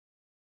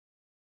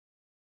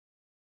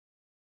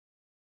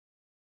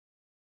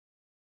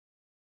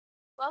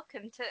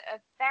welcome to a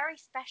very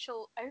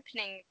special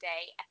opening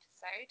day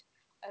episode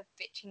of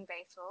Bitching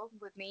Baseball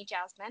with me,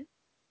 Jasmine.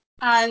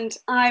 And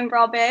I'm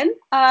Robyn.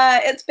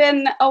 It's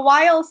been a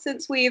while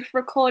since we've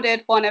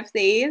recorded one of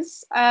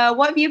these.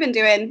 What have you been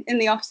doing in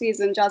the off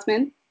season,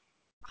 Jasmine?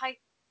 I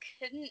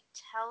couldn't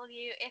tell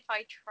you if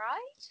I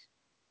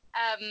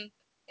tried.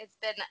 It's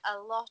been a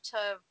lot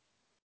of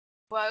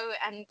woe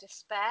and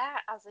despair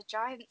as a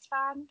Giants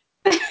fan.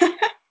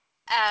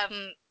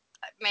 Um,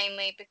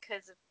 Mainly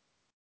because of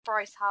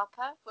Bryce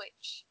Harper,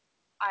 which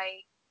I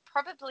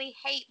probably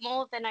hate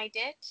more than I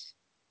did. If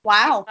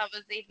Wow. that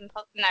was even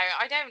no,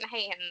 I don't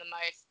hate him the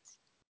most,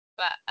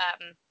 but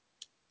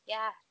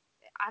yeah,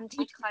 Who do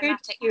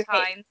anticlimactic you hate?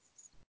 times.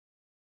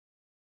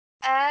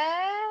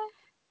 Uh,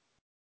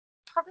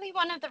 Probably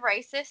one of the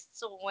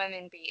racists or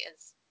women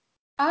beaters.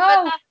 But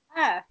Oh,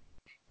 yeah.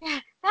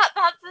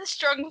 that's a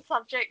strong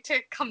subject to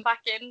come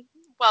back in.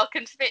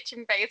 Welcome to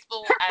Bitching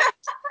Baseball, and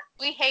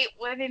we hate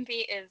women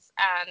beaters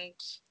and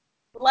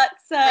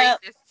Let's racists.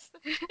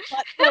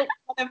 let's hope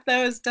one of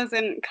those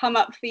doesn't come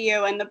up for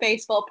you in the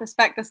baseball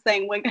prospectus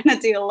thing we're gonna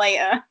do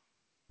later.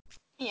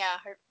 Yeah,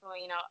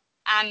 hopefully not.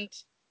 And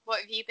what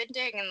have you been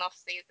doing in the off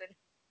season?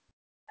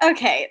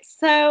 Okay,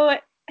 so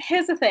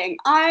here's the thing.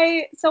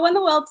 So when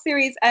the World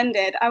Series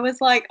ended, I was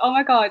like, oh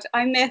my God,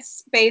 I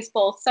miss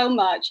baseball so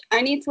much.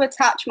 I need to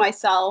attach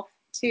myself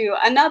to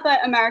another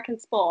American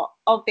sport,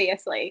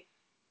 obviously.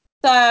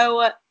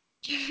 So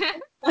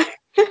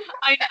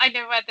I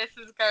know where this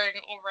is going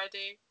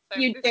already. So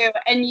you this do, is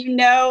and you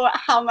know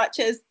how much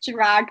has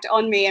dragged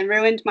on me and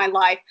ruined my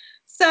life.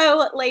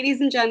 So,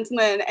 ladies and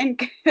gentlemen, and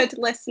good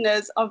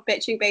listeners of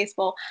Bitching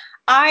Baseball,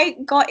 I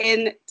got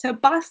into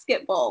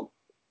basketball.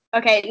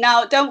 Okay,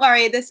 now don't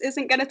worry, this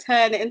isn't going to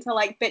turn into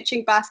like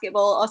bitching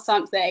basketball or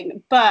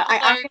something, but I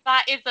am. although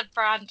that is a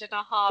brand and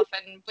a half,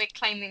 and we're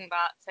claiming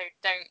that, so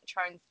don't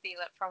try and steal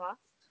it from us.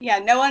 Yeah,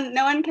 no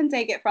one can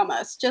take it from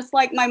us. Just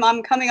like my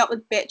mum coming up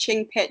with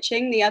bitching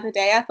pitching the other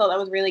day, I thought that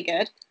was really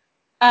good.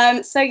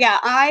 So yeah,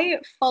 I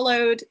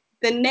followed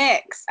the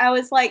Knicks. I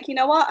was like, you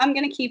know what? I'm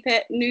gonna keep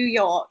it New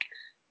York.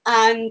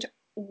 And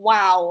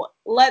wow,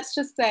 let's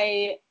just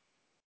say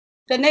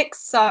the Knicks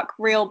suck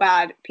real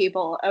bad,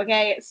 people.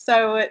 Okay,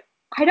 so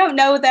I don't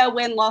know their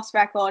win-loss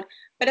record,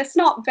 but it's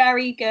not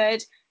very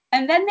good.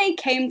 And then they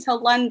came to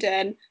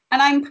London,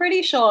 and I'm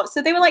pretty sure.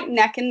 So they were like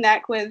neck and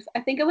neck with,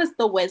 I think it was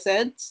the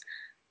Wizards.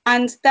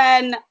 And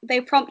then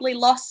they promptly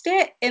lost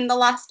it in the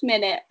last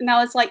minute. And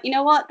I was like, you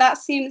know what? That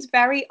seems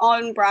very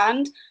on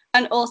brand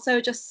and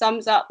also just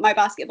sums up my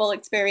basketball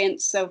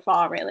experience so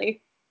far,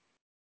 really.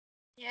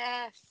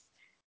 Yes,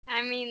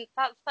 I mean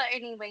that's the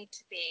only way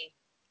to be.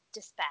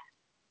 Despair,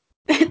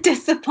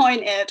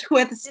 Disappointed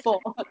with Dis-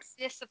 sports.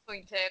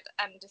 disappointed,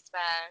 and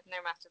despair, no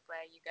matter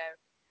where you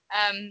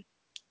go.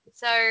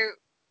 So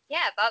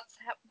yeah, that's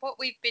what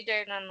we've been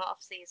doing in the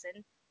off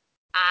season,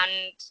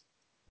 and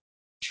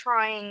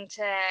trying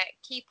to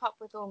keep up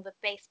with all the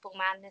baseball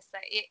madness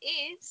that it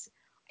is.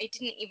 I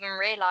didn't even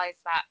realize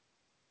that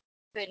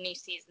the new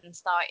season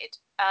started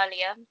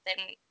earlier than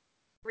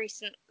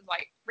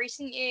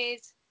recent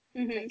years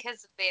Mm-hmm.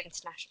 because of the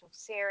international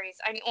series.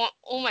 I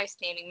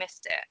almost nearly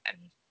missed it, and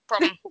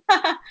from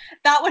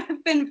That would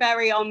have been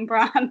very on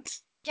brand.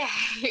 yeah,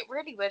 it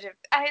really would have.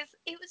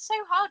 It was so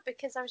hard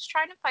because I was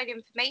trying to find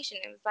information.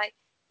 It was like,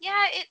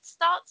 yeah, it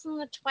starts on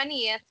the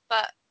 20th,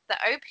 but the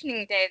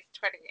opening day is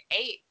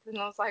 28th, and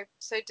I was like,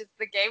 so does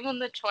the game on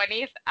the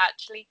 20th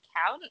actually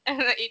count?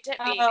 And it took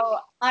me. Oh,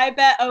 I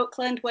bet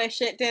Oakland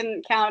wish it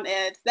didn't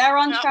counted. They're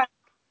on Uh, track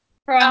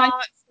for uh,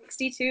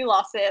 162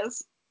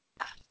 losses.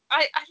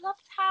 I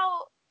loved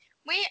how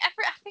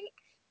I think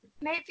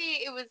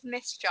maybe it was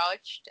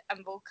misjudged,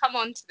 and we'll come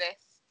on to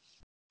this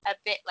a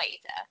bit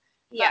later.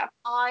 But Yeah.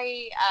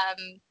 I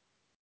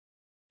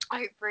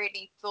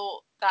really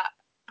thought that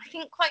I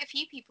think quite a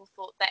few people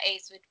thought that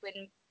A's would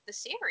win the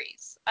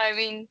series. I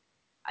mean,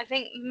 I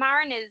think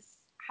Mariners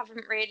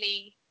haven't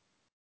really.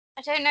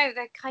 I don't know.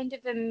 They're kind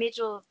of a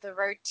middle of the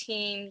road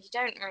team. You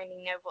don't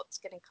really know what's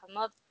going to come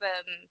of them.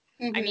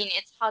 I Mm-hmm. mean,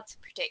 it's hard to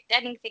predict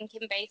anything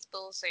in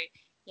baseball. So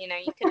you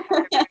could have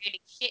a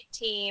really shit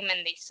team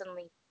and they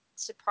suddenly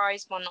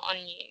surprise one on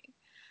you.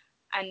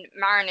 And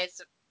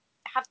Mariners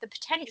have the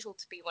potential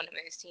to be one of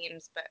those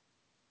teams, but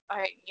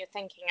you're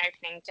thinking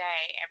opening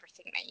day,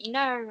 everything that you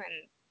know,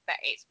 and the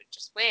A's would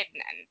just win,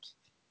 and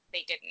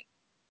they didn't.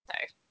 So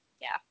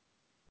yeah,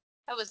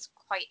 that was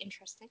quite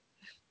interesting.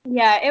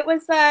 Yeah, it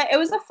was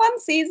a fun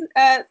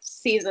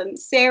season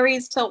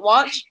series to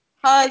watch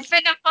It's because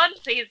been a fun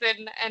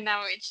season, and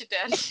now it should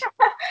end.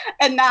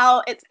 and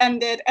now it's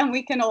ended and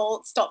we can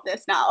all stop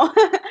this now.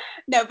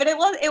 No, but it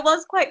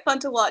was quite fun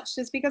to watch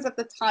just because of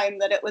the time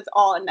that it was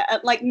on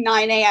at like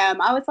 9 a.m.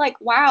 I was like,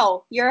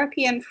 wow,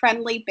 European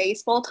friendly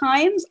baseball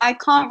times. I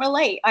can't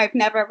relate. I've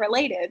never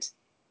related.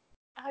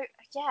 Oh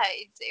yeah,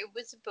 it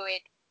was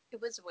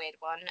a weird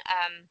one.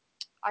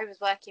 I was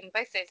working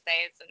both those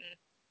days, and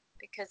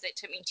because it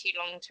took me too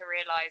long to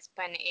realise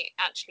when it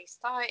actually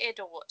started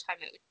or what time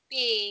it would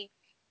be,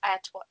 I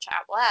had to watch it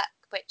at work,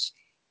 which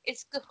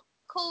is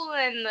cool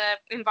in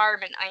the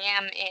environment I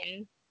am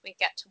in. We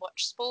get to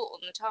watch sport all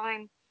the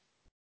time.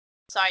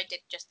 So I did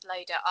just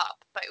load it up,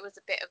 but it was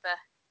a bit of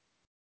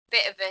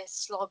a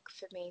slog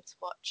for me to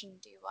watch and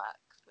do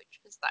work, which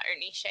was the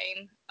only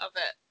shame of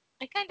it.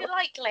 I kind of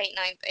like late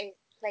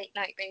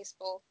night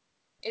baseball.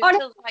 It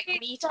feels like Honestly,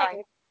 me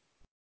time.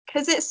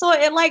 because it's sort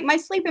of like my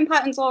sleeping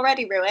pattern's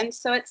already ruined,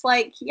 so it's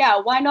like, yeah,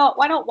 why not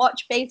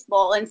watch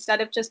baseball instead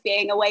of just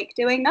being awake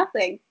doing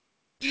nothing?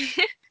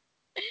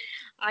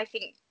 I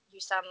think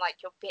you sound like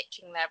you're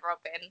bitching there,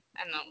 Robyn,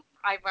 and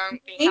I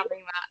won't be Me,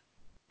 having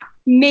that.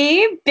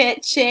 me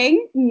bitching,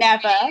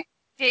 never.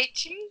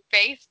 Bitching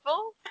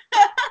baseball?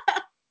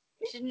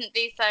 Shouldn't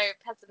be so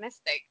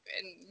pessimistic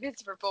and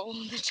miserable all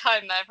the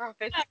time there,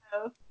 Robyn.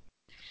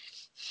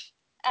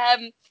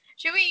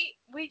 Should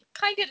we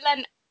kind of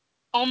lent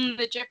on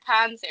the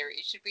Japan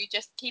series, should we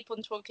just keep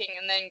on talking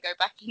and then go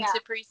back into Yeah.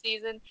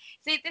 preseason?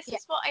 See, this Yeah.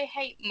 is what I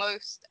hate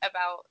most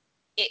about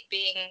it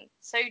being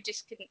so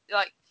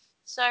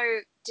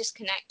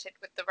disconnected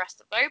with the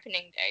rest of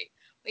opening day.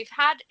 We've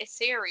had a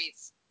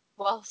series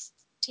whilst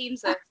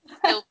teams are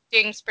still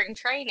doing spring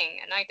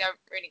training, and I don't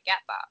really get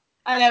that.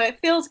 I know, it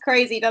feels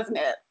crazy, doesn't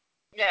it?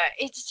 Yeah,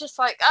 it's just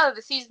like, oh,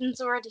 the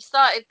season's already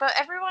started, but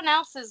everyone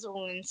else is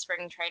all in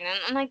spring training,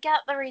 and I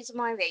get the reason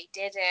why they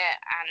did it,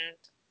 and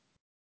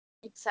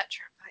etc.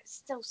 But it's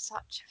still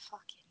such a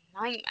fucking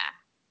nightmare.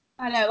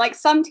 I know, like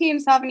some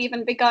teams haven't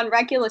even begun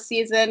regular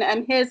season,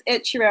 and here's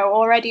Ichiro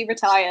already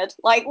retired.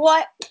 Like,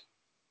 what?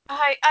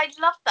 I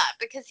love that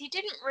because he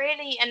didn't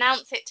really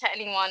announce it to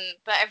anyone,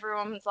 but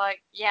everyone was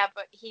like, yeah,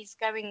 but he's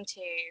going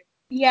to.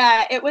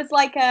 Yeah, it was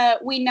like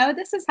we know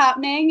this is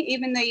happening,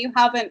 even though you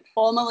haven't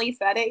formally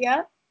said it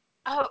yet.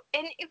 Oh,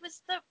 and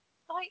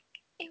like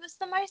it was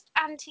the most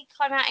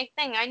anticlimactic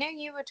thing. I know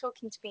you were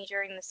talking to me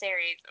during the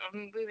series,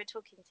 and we were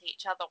talking to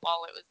each other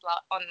while it was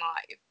on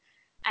live,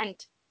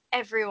 and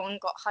everyone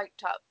got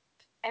hyped up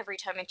every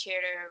time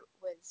Ichiro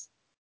was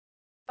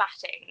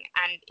batting,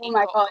 and Oh it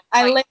my got god,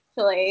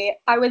 like,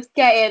 I was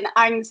getting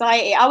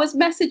anxiety. I was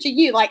messaging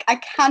you like, I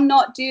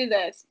cannot do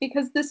this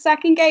because the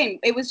second game,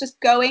 it was just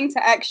going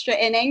to extra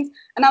innings,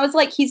 and I was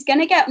like, he's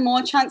gonna get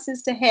more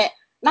chances to hit,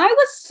 and I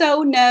was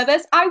so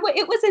nervous.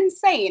 It was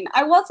insane.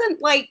 I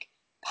wasn't like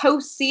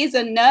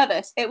postseason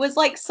nervous. It was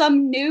like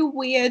some new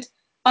weird,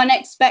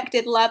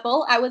 unexpected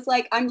level. I was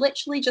like, I'm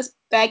literally just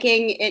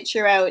begging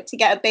Ichiro to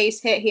get a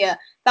base hit here.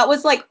 That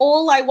was like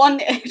all I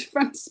wanted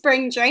from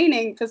spring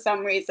training for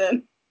some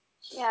reason.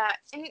 yeah,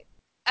 and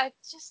I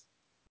just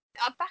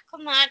back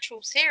on the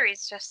actual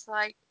series, just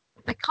like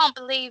I can't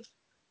believe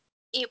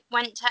it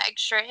went to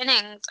extra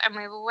innings and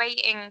we were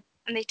waiting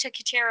and they took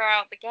Ichiro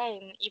out of the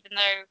game even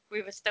though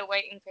we were still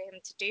waiting for him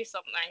to do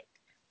something.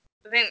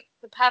 I think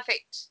the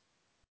perfect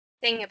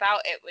thing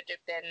about it would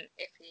have been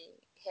if he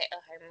hit a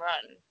home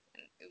run.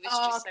 And it was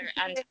Oh, just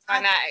so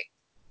anticlimactic.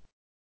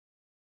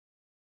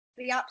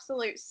 the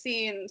absolute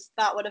scenes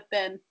that would have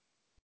been.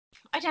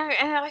 I know,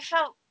 and I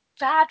felt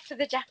bad for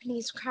the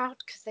Japanese crowd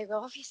because they were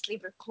obviously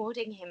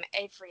recording him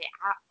every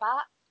at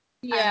bat,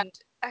 Yeah, and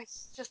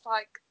it's just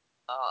like,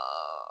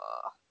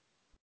 oh,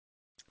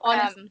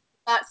 honestly,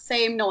 that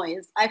same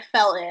noise, I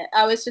felt it.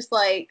 I was just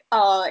like,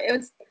 oh, it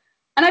was,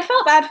 and I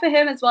felt bad for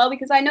him as well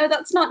because I know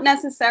that's not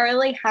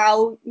necessarily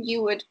how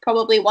you would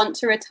probably want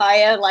to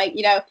retire. Like,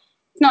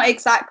 it's not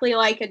exactly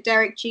like a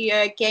Derek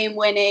Jeter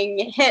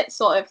game-winning hit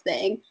sort of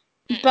thing,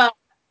 mm, but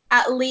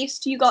at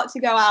least you got to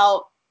go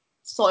out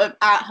sort of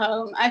at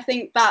home. I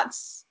think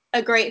that's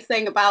a great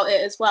thing about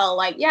it as well.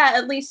 Like, yeah,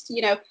 at least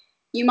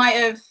you might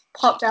have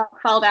popped out,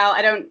 fouled out.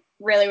 I don't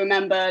really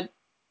remember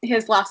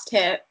his last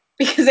hit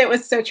because it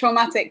was so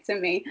traumatic to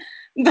me,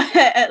 but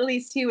at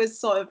least he was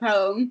sort of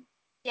home.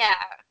 yeah,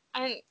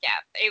 and yeah,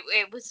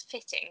 it was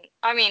fitting.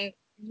 I mean,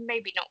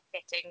 maybe not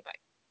fitting, but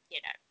you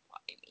know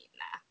what I mean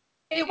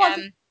It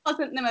there.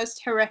 wasn't the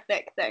most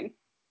horrific thing.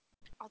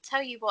 I'll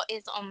tell you what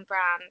is on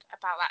brand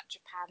about that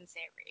Japan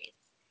series.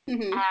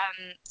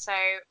 Mm-hmm. So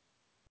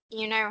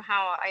you know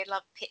how I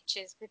love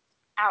pitchers with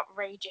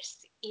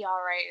outrageous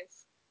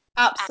ERAs.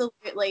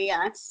 Absolutely,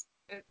 yes.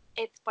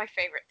 It's my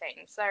favourite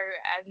thing. So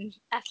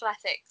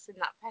athletics in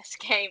that first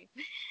game,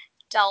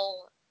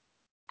 dull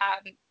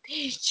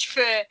pitch for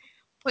zero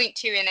point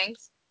 0.2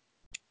 innings,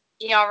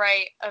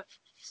 ERA of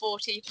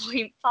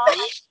 40.5.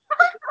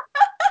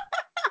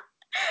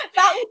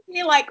 That would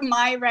be like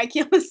my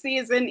regular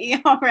season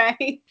ERA.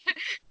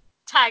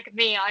 Tag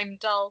me, I'm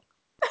dull.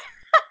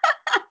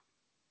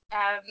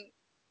 Um,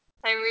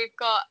 so we've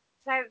got,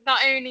 so not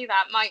only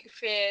that, Mike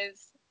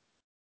Fears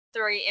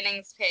 3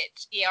 innings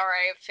pitched,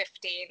 ERA of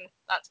 15.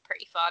 That's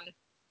pretty fun.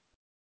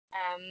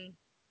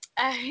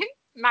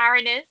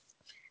 Mariners,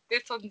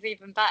 this one's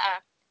even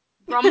better.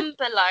 Ron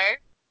below,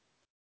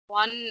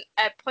 one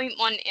point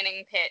 0.1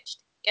 inning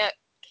pitched. Can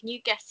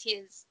you guess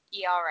his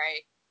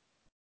ERA?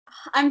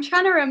 I'm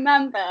trying to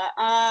remember.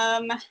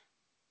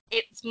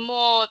 It's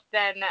more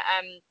than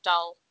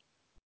dull.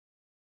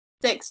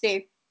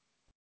 60.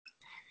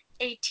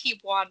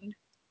 81.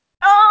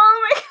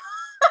 Oh my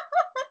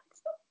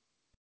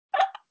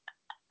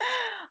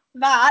god.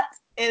 That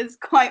is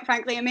quite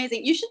frankly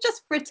amazing. You should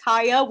just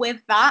retire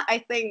with that. I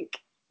think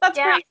that's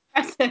Yeah, pretty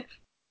impressive.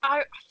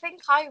 I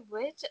think I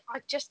would. I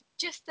just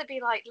to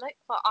be like, look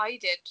what I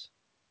did.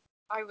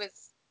 I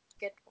was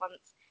good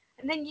once.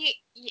 And then you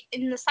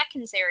in the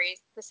second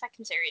series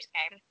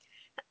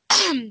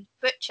game,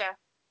 Butcher.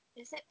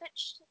 Is it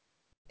Butcher?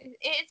 It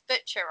is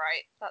Butcher,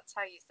 right? That's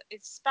how you say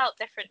it's spelled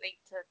differently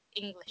to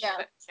English Yeah.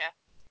 Butcher.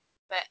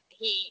 But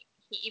he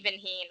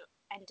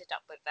ended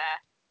up with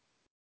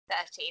a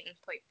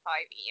 13.5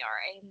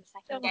 ERA in the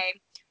second Oh, game,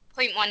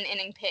 point 0.1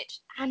 inning pitch,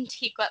 and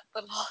he got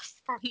the loss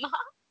from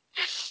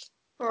that.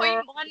 bro.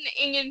 Point 0.1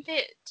 inning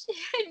pitch,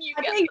 and you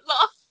I get think the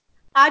loss.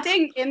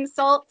 adding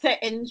insult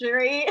to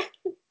injury.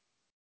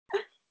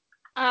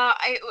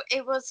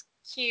 It was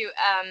cute.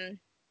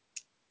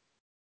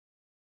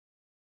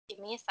 Give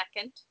me a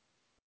second.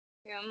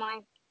 Who am I?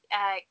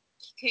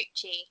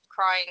 Kikuchi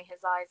crying his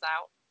eyes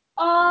out.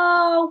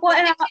 Oh, Was what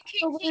an it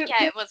Kikuchi? absolute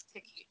Yeah, it was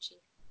Kikuchi.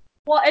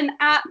 what an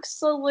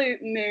absolute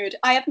mood.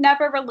 I have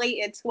never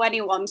related to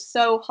anyone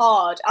so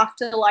hard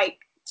after like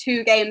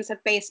 2 games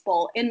of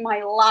baseball in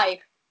my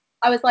life.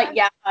 I was like, I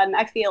yeah, man,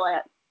 I feel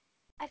it.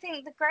 I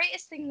think the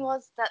greatest thing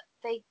was that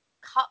they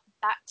cut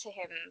back to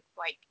him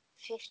like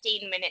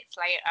 15 minutes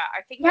later.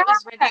 I think Yeah. it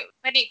was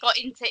when it got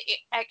into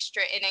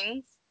extra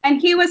innings. And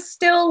he was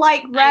still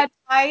like And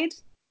red-eyed.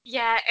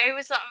 yeah, I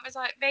was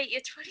like, mate,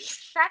 you're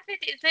 27.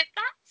 Is it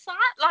that sad?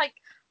 Like,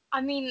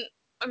 I mean,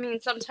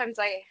 sometimes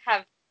I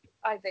have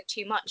either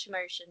too much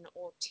emotion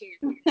or too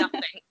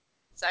nothing.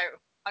 So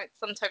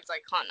sometimes I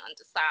can't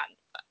understand.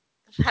 But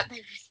the fact that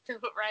he was still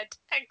red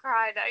and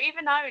crying,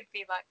 even I would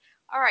be like,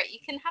 all right, you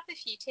can have a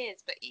few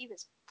tears, but he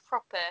was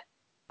proper.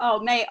 Oh,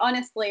 mate,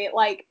 honestly,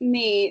 like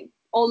me,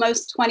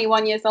 almost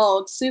 21 years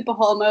old, super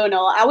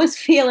hormonal, I was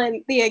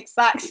feeling the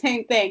exact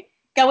same thing,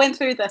 going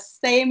through the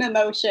same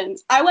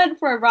emotions. I went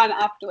for a run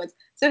afterwards.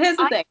 So here's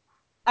the I thing.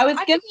 I was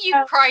I gonna think you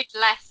go, cried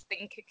less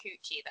than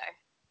Kikuchi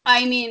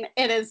I mean,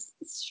 it is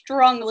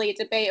strongly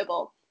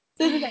debatable.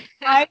 So though. here's the thing.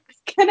 I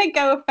was gonna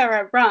go for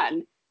a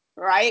run,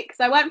 right? Because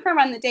I went for a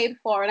run the day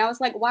before and I was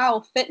like,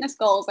 wow, fitness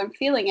goals, I'm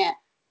feeling it.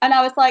 And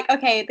I was like,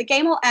 okay, the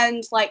game will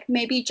end like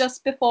maybe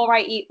just before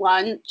I eat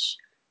lunch.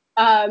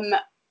 Um,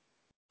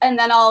 and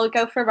then I'll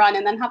go for a run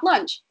and then have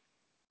lunch.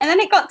 And then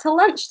it got to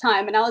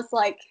lunchtime, and I was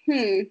like,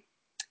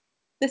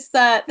 this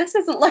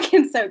isn't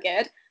looking so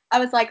good. I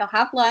was like, I'll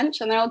have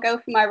lunch and then I'll go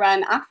for my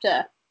run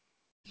after.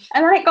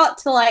 And then it got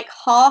to like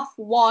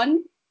 1:30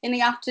 in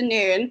the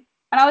afternoon,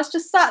 and I was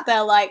just sat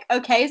there like,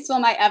 okay, so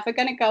am I ever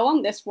gonna go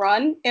on this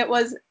run? It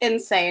was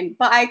insane,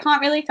 but I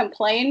can't really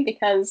complain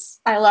because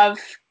I love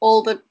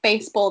all the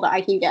baseball that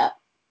I can get,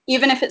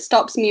 even if it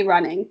stops me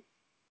running.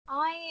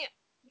 I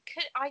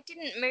I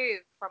didn't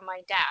move from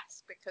my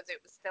desk because it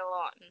was still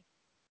on.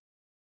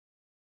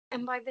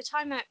 And by the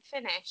time it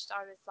finished,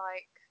 I was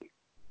like,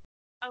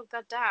 oh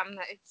god damn,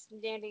 it's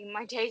nearly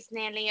my day's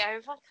nearly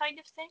over kind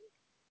of thing.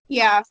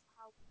 Yeah, That's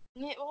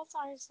how it was.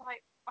 I was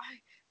like,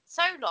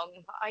 so long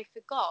that I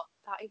forgot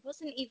that I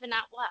wasn't even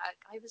at work.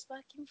 I was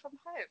working from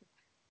home.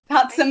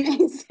 that's I,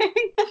 amazing.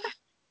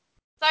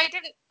 so I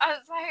didn't. I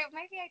was like,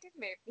 maybe I did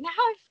move. Now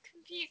I've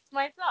confused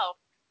myself.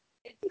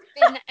 It's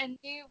been a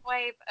new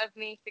wave of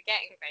me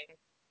forgetting things.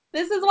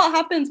 This is what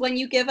happens when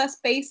you give us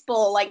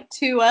baseball like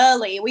too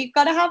early. We've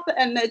got to have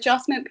an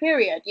adjustment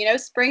period,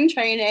 spring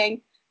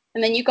training,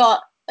 and then you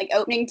got like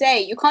opening day.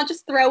 You can't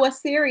just throw a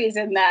series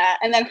in there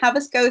and then have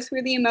us go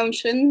through the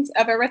emotions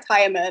of a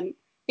retirement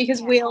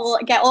because Yeah, we'll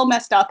get all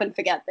messed up and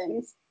forget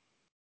things.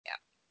 yeah.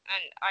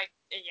 And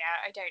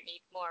I don't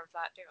need more of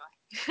that, do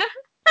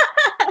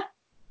I?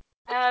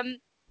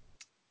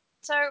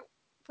 So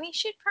we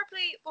should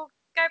we'll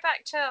go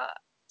back to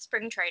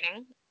spring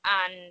training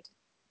and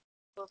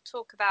we'll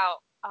talk about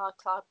our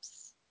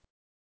club's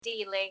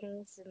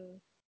dealings and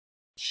what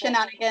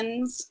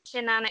Shenanigans.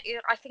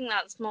 shenanigans. I think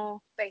that's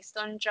more based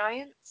on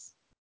Giants.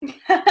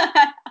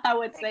 I I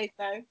would think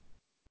say so.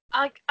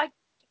 I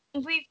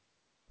we've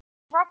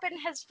Robin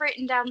has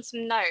written down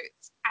some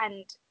notes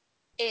and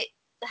it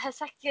her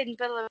second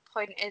bullet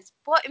point is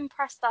what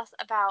impressed us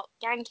about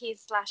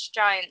Yankees slash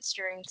Giants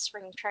during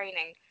spring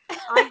training.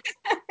 I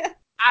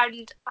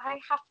and I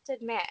have to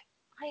admit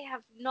I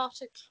have not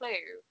a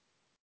clue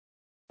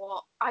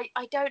what I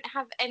don't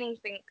have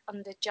anything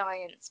on the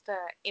Giants for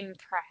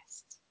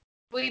impressed.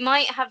 We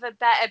might have a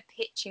better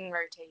pitching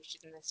rotation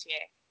this year,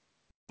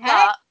 Hey,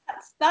 but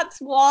that's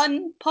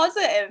one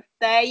positive.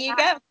 There you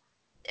that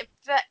go.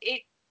 but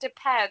it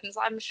depends.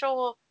 I'm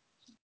sure.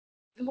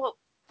 Well,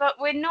 but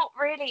we're not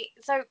really.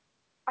 So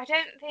I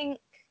don't think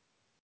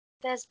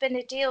there's been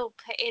a deal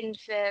put in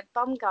for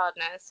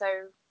Bumgardner. So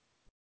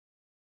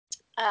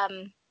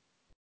um,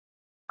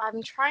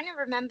 I'm trying to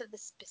remember the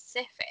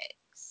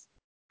specifics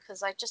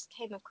because I just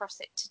came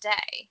across it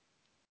today.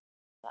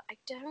 But I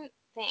don't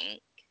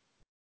think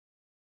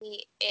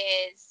he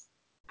is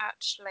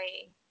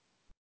actually.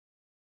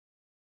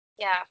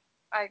 Yeah,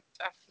 I've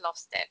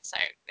lost it, so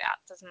that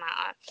doesn't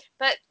matter.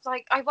 But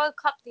like, I woke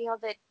up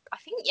I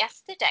think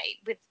yesterday,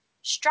 with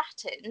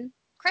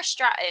Chris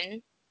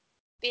Stratton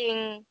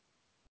being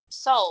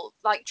sold,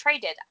 like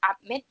traded at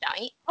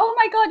midnight Oh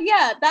my god,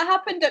 yeah, that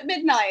happened at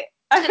midnight.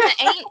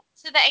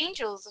 to the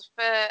Angels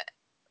for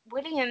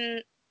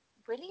William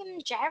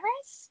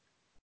Jerez,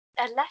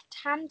 a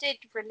left-handed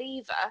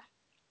reliever,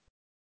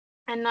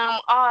 and now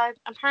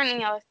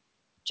apparently our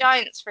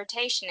Giants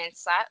rotation is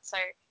set, so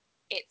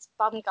it's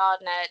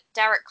Bumgardner,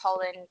 Derek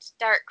Holland,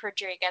 Derek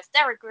Rodriguez.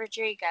 Derek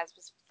Rodriguez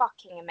was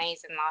fucking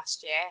amazing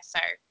last year, so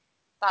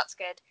that's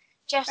good.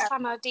 Jeff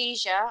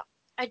Samardzija,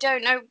 I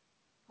don't know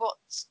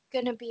what's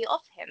gonna be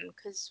of him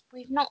because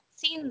we've not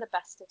seen the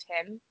best of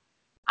him,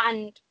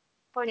 and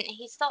when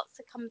he starts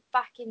to come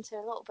back into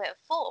a little bit of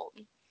form,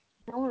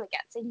 he normally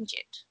gets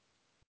injured.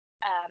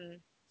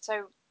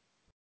 So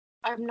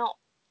I'm not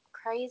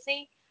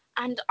crazy,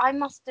 and I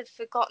must have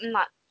forgotten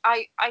that.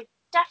 I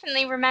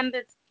definitely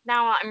remembered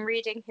now that I'm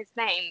reading his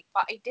name,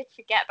 but I did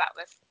forget about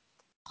this.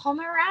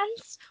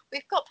 Pomeranz?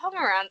 We've got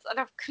Pomeranz, and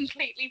I've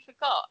completely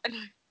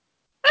forgotten.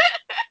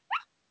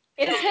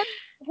 Is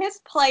his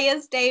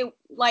Players Day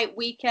like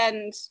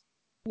weekend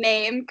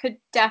name could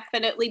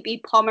definitely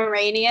be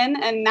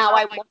Pomeranian, and now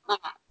I want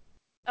that.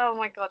 Oh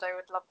my god, I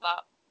would love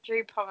that.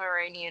 Drew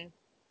Pomeranian.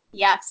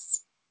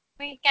 Yes.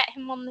 We get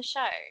him on the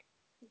show.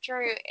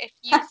 Drew, if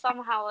you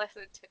somehow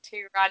listen to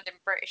two random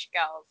British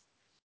girls,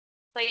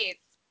 please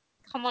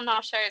come on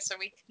our show so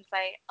we can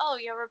say, oh,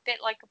 you're a bit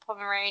like a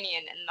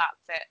Pomeranian, and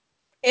that's it.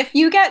 If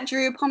you get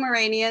Drew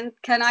Pomeranian,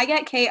 can I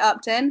get Kate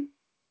Upton?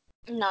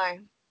 No.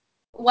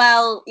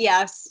 Well,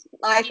 yes.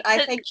 I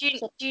think.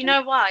 Do you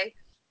know why?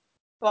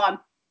 Go on.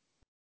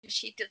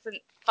 She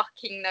doesn't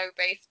fucking know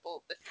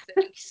baseball, the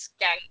silly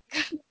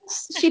skank.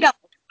 She does.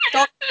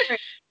 Don't.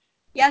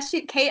 Yes,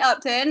 Kate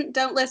Upton.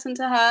 Don't listen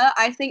to her.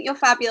 I think you're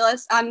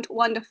fabulous and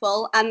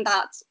wonderful, and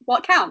that's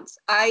what counts.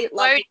 I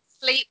love Won't you.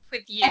 sleep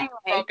with you, Anyway.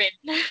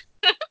 Robyn.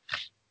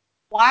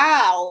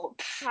 Wow.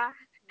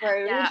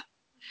 Rude. Yeah.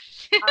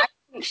 I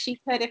think she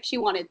could if she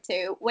wanted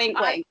to. Wink,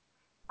 wink.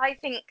 I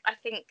think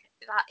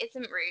that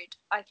isn't rude.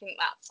 I think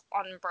that's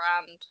on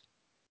brand.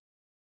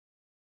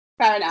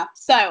 Fair enough.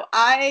 So,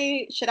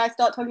 should I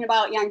start talking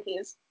about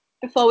Yankees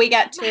before we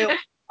get to?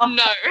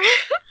 No.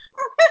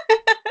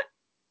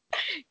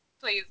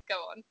 Please go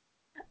on.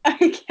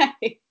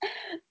 Okay.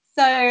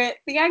 So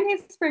the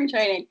Yankees spring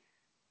training.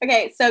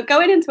 Okay, so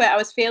going into it, I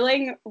was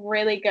feeling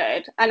really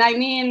good, and I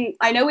mean,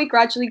 I know we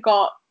gradually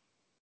got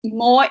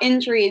more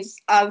injuries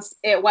as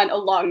it went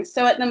along.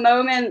 So at the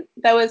moment,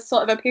 there was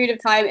sort of a period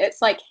of time.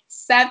 It's like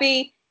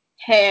Sebi,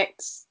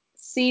 Hicks,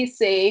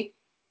 CC,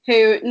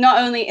 who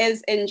not only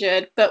is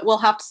injured, but will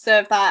have to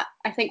serve that,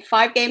 I think,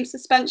 5-game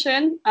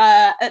suspension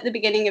at the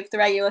beginning of the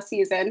regular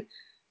season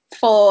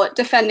for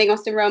defending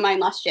Austin Romine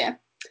last year.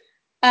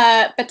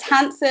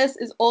 Betances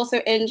is also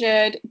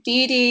injured.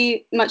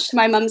 Didi, much to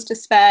my mum's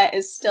despair,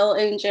 is still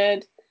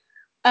injured.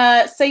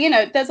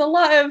 So there's a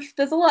lot of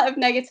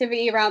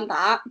negativity around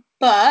that.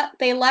 But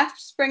they left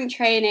spring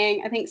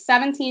training, I think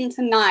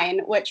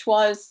 17-9, which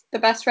was the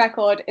best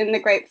record in the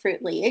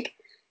Grapefruit League.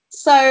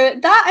 So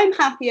that I'm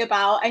happy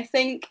about. I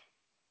think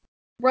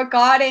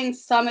regarding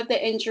some of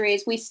the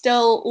injuries, we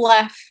still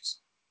left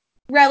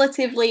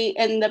relatively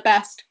in the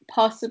best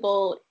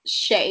possible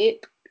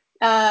shape.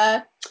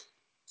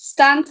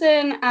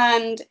 Stanton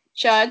and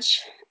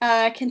Judge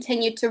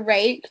continued to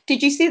rake.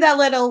 Did you see that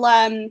little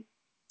what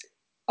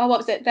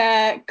was it?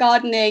 Their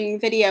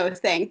gardening video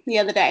thing the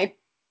other day?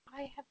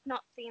 I have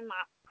not seen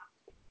that.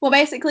 Well,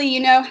 basically, you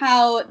know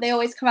how they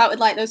always come out with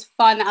like those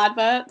fun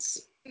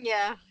adverts?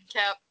 Yeah,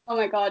 yep. Oh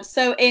my god.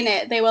 So in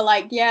it, they were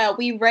like, yeah,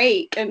 we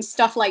rake and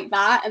stuff like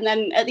that. And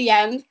then at the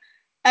end,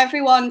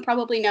 everyone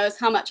probably knows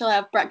how much I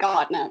love Brett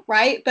Gardner,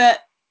 right? But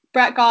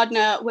Brett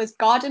Gardner was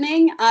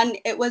gardening, and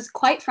it was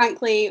quite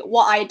frankly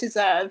what I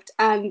deserved,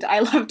 and I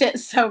loved it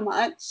so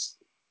much.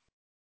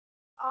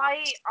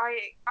 I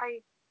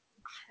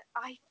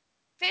I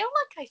feel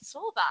like I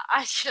saw that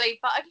actually,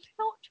 but I'm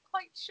not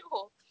quite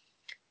sure.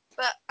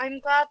 But I'm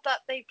glad that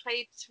they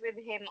played with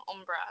him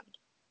on brand.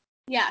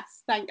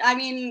 Yes, I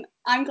mean,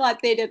 I'm glad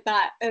they did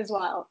that as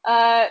well.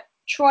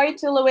 Troy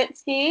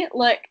Tulowitzki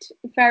looked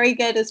very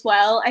good as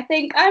well. I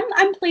think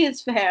I'm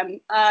pleased for him.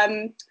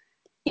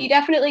 He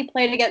definitely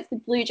played against the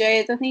Blue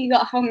Jays. I think he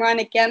got a home run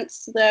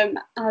against them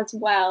as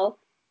well.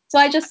 So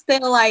I just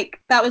feel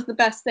like that was the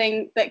best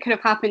thing that could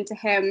have happened to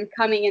him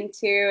coming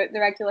into the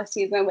regular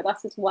season with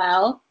us as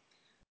well.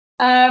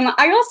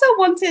 I also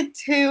wanted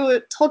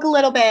to talk a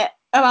little bit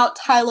about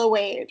Tyler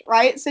Wade,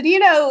 right? So do you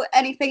know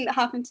anything that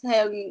happened to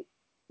him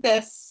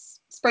this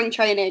spring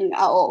training at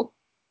all?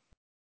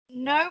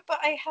 No, but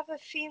I have a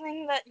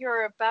feeling that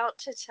you're about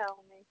to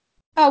tell me.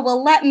 Oh,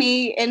 well, let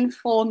me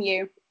inform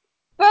you.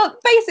 Well,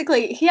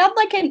 basically, he had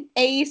like an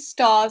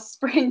A-star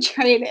spring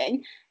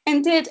training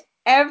and did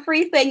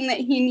everything that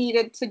he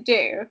needed to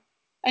do.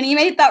 And he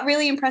made that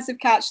really impressive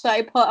catch that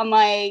I put on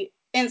my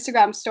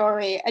Instagram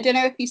story. I don't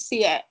know if you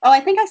see it. Oh, I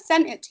think I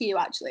sent it to you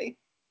actually.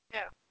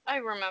 Yeah, I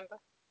remember.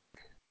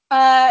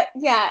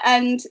 Yeah,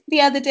 and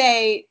the other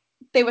day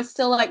they were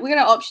still like, we're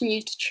gonna option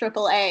you to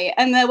AAA,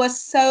 and there were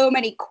so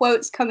many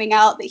quotes coming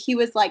out that he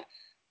was like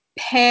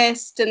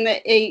pissed and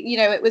that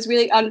it was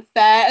really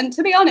unfair. And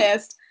to be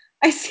honest,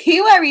 I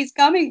see where he's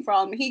coming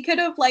from. He could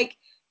have like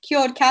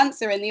cured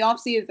cancer in the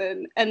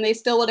offseason and they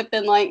still would have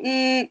been like,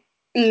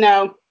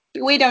 no,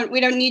 we don't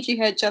need you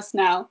here just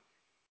now.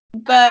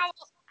 But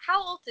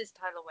How old is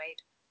Tyler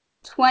Wade?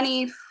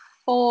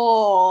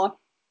 24,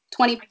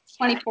 20, Okay.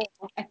 24,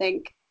 I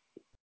think.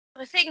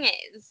 The thing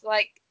is,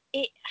 like,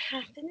 it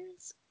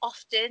happens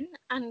often,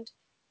 and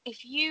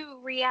if you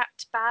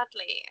react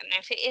badly, and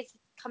if it is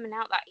coming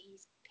out that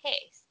he's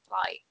pissed,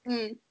 like,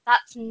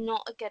 that's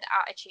not a good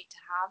attitude to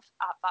have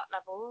at that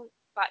level,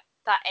 like,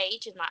 that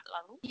age and that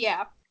level.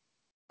 Yeah.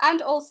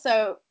 And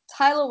also,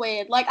 Tyler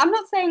Wade, like, I'm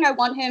not saying I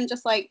want him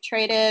just like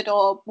traded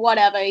or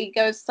whatever, he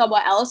goes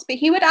somewhere else, but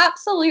he would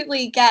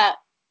absolutely get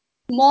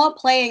more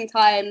playing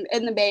time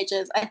in the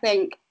majors, I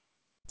think,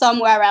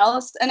 somewhere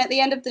else. And at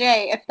the end of the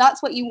day, if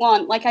that's what you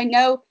want, like, I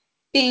know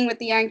being with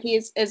the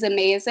Yankees is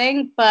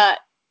amazing, but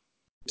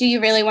do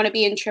you really want to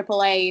be in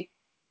AAA All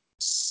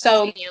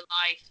so in your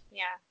life,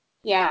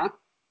 yeah.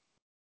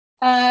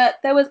 yeah.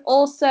 There was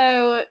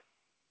also,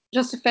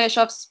 just to finish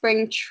off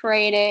spring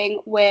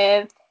training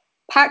with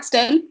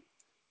Paxton,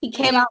 he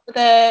came out with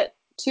a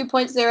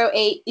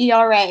 2.08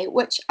 ERA,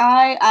 which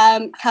I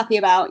am happy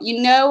about.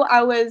 You know,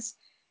 I was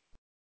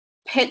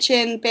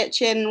pitching,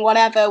 bitching,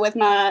 whatever with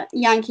my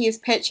Yankees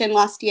pitching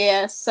last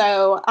year,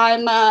 so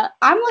I'm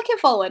looking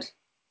forward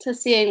to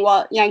seeing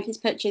what Yankees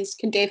pitchers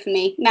can do for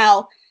me.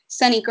 Now,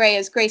 Sonny Gray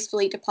has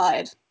gracefully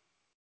departed.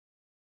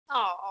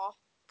 Oh,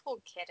 poor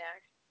kiddo.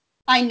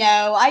 I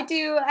know, I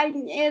do.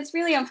 It's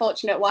really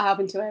unfortunate what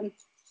happened to him.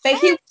 But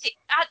he,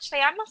 Actually,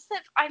 I must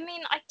have. I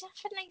mean, I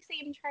definitely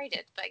see him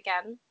traded, but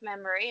again,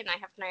 memory, and I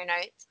have no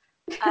notes.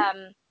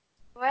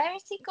 Where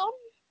has he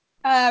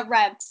gone?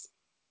 Reds.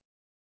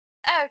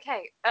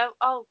 Okay.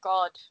 Oh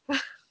God.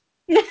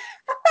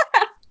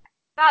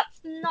 That's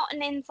not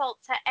an insult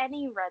to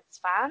any Reds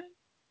fan.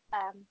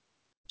 Um,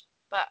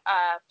 but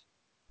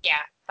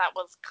yeah, that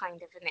was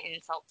kind of an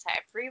insult to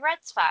every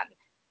Reds fan.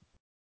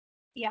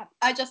 Yeah,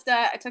 I took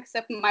a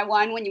sip of my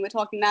wine when you were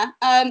talking there.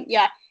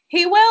 Yeah,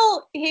 he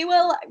will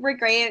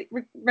regain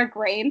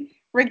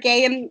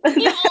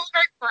You all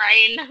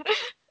brain.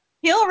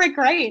 he'll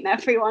regain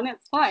everyone.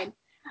 It's fine.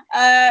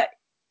 Uh,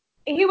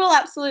 he will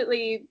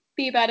absolutely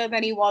be better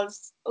than he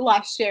was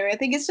last year. I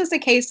think it's just a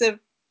case of,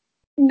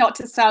 not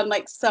to sound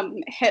like some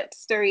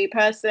hipstery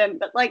person,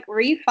 but like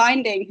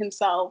refinding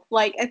himself.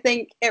 Like, I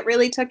think it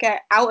really took it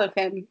out of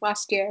him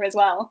last year as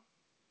well.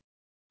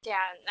 Yeah,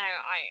 no,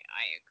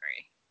 I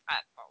agree.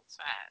 That's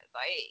fair.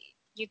 Like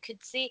you could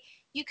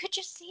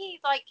just see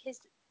like his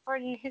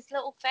from his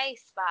little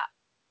face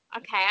that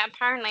okay.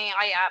 Apparently,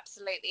 I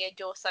absolutely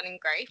adore Sun and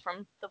Grey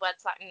from the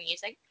words that I'm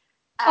using.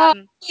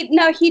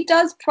 No, he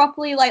does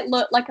properly like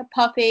look like a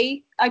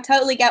puppy. I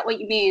totally get what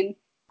you mean.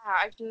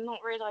 I've not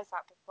realised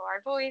that before.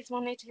 I've always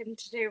wanted him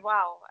to do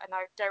well, and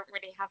I don't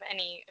really have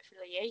any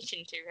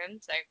affiliation to him,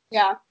 so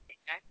Yeah. you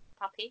know,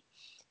 puppy.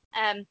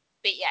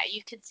 But yeah,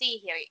 you could see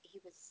here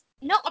he was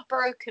not a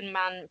broken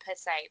man per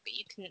se, but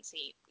you couldn't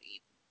see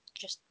he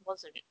just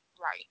wasn't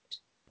right.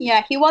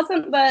 Yeah, he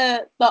wasn't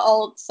the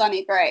old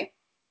Sonny Gray.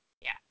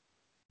 Yeah,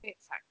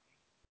 exactly.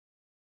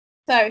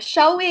 So,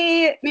 shall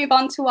we move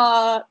on to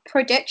our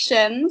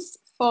predictions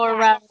for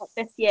Yes,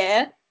 this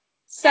year?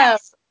 So,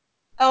 yes.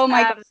 oh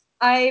my god, Um,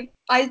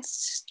 I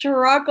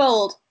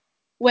struggled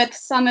with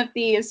some of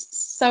these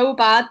so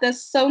bad.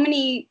 There's so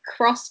many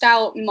crossed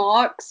out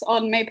marks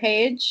on my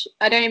page.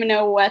 I don't even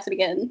know where to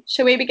begin.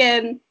 Shall we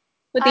begin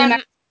with the um,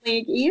 American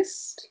League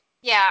East?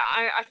 yeah,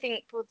 I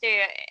think we'll do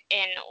it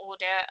in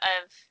order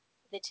of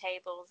the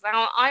tables.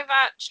 Now, I've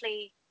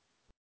actually,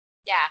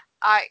 yeah,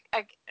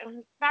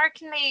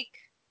 American League.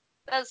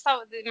 Let's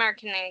start with the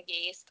American League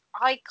East.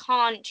 I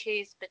can't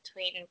choose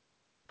between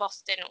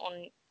Boston or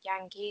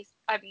Yankees.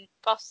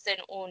 Boston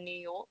or New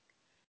York.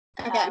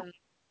 Okay. Um,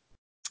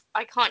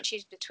 I can't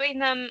choose between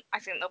them. I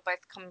think they'll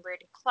both come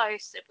really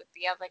close, with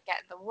the other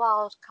getting the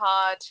wild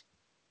card.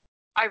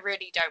 I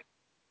really don't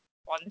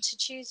want to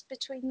choose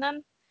between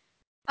them.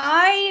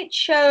 I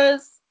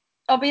chose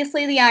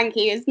obviously the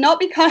Yankees, not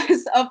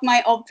because of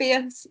my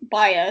obvious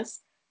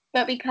bias,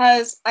 but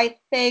because I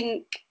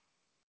think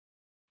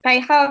they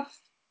have,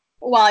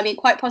 well, I mean,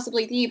 quite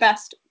possibly the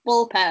best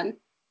bullpen.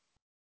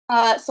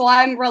 So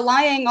I'm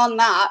relying on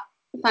that,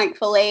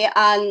 thankfully,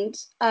 and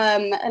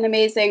an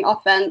amazing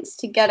offense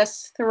to get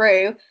us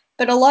through.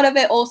 But a lot of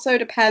it also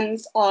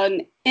depends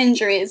on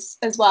injuries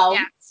as well,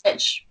 Yes.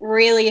 which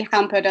really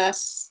hampered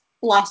us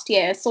last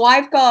year. So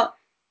I've got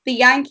the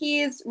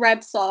Yankees,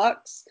 Red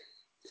Sox,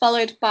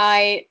 followed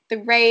by the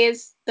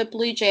Rays, the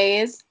Blue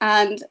Jays,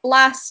 and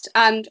last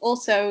and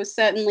also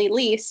certainly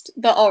least,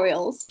 the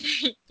Orioles.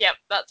 Yep,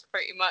 that's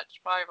pretty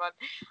much my one.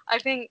 I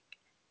think,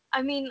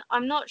 I mean,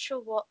 I'm not sure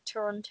what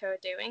Toronto are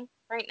doing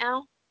right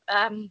now.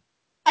 Um,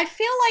 I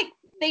feel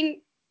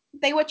like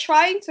they were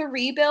trying to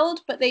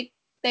rebuild, but they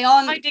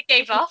aren't. kind of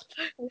gave up,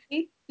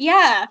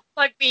 Yeah,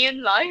 like me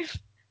in life.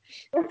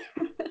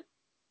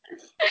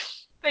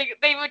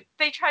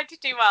 They tried to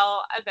do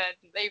well, and then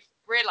they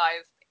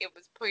realized it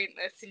was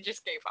pointless and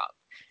just gave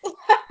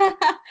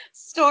up.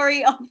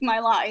 story of my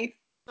life.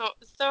 So,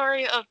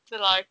 story of the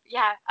life.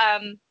 Yeah.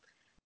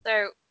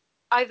 So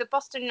either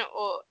Boston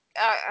or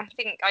I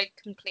think I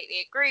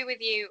completely agree with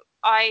you.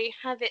 I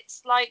have it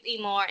slightly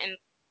more in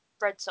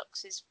Red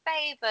Sox's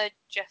favour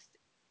just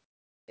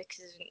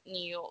because of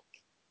New York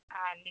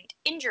and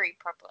injury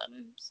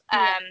problems.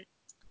 Yeah.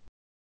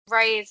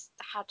 Rays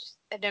had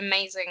an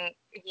amazing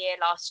year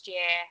last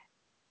year,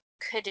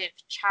 could have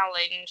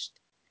challenged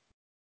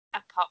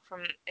apart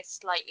from a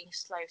slightly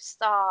slow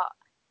start.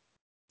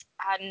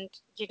 And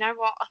you know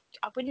what?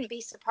 I wouldn't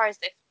be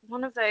surprised if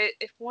one of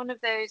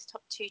those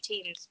top two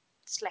teams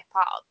slip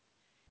up.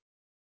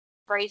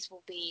 Braves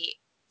will be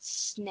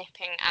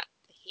snipping at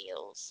the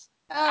heels.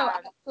 Oh,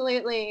 Um,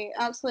 absolutely,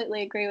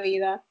 absolutely agree with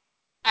you there.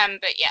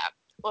 but yeah,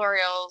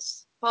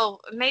 Orioles. Well,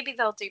 maybe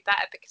they'll do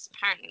better because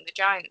apparently the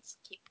Giants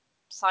keep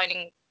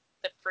signing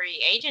the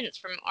free agents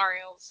from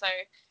Orioles, so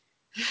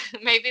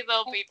maybe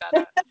they'll be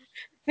better.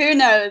 Who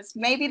knows?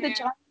 Maybe the Yeah,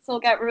 Giants will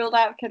get ruled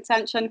out of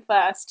contention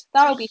first.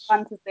 That'll be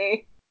fun to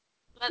see.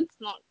 let's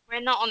not.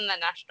 We're not on the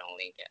National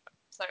League yet,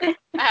 so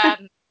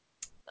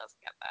let's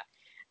get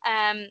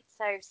there.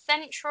 So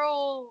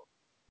Central.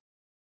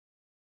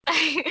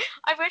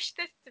 I wish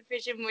this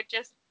division would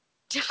just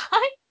die.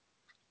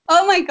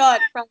 Oh my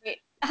god, right.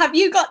 Have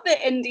you got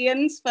the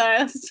Indians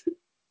first?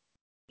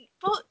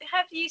 But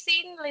have you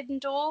seen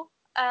Lindor?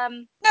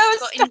 No,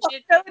 Got stop.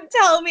 injured. Don't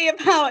tell me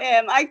about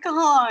him. I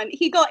can't.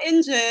 He got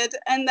injured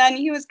and then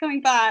he was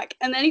coming back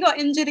and then he got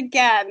injured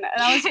again.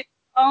 And I was,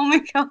 oh my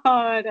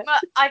god.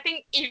 But I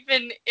think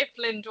even if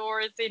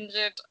Lindor is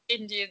injured,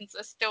 Indians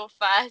are still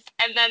first,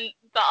 and then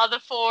the other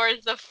four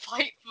is a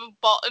fight for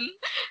bottom.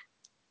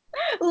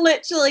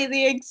 Literally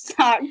the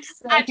exact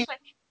same. Actually,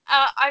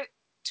 I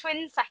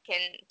twin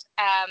second,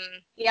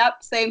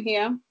 Yep, same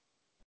here.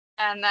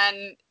 and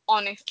then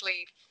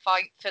honestly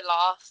fight for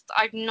last.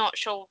 I'm not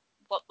sure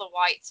what the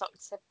White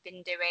Sox have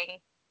been doing.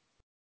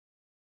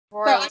 So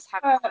Royals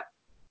have.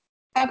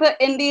 I put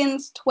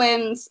Indians,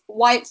 Twins,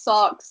 White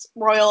Sox,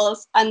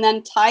 Royals, and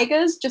then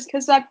Tigers just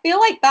because I feel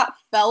like that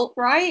felt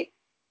right.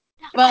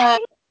 I But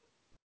think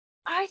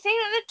I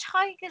think the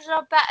Tigers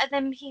are better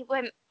than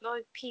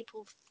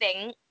people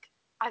think.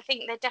 I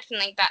think they're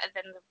definitely better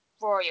than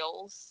the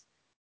Royals.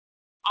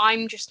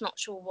 I'm just not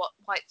sure what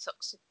White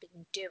Sox have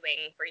been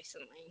doing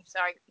recently, so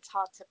it's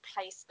hard to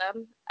place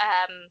them.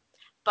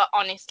 But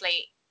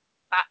honestly,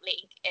 that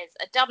league is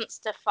a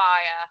dumpster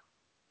fire,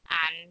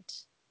 and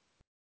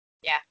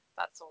yeah,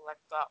 that's all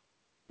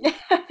I've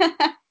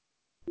got.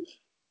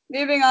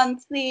 moving on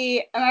to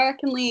the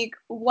American League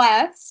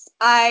West,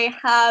 I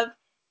have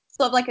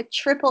sort of like a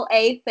triple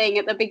A thing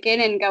at the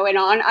beginning going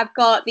on. I've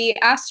got the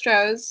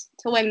Astros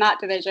to win that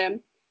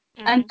division,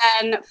 and Mm.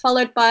 then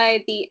followed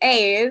by the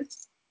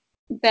A's,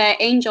 the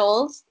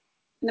Angels,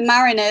 the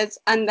Mariners,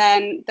 and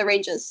then the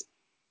Rangers.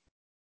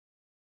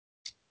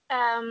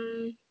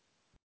 Um,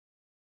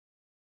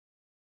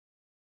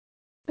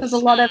 There's a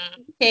lot of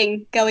hmm.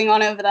 thinking going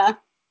on over there.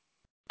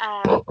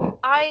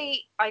 I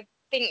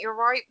think you're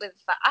right with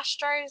the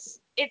Astros.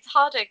 It's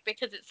harder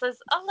because it says,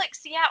 oh look,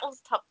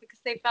 Seattle's top because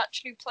they've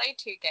actually played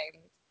two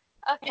games.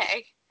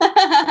 Okay.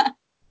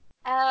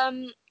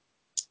 Um,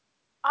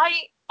 I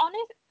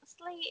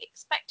honestly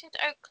expected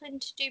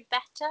Oakland to do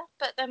better,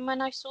 but then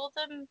when I saw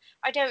them,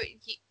 I don't.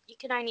 You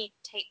can only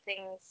take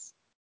things.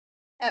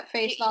 At You,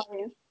 face you,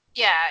 value.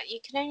 yeah, you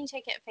can only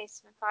take it at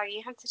face value.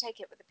 You have to take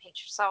it with a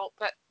pinch of salt.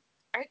 But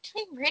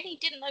Oakland really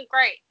didn't look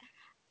great,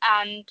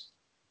 and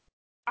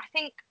I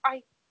think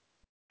I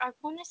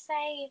want to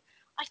say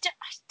I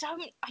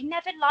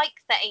never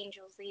liked the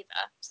Angels either.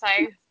 So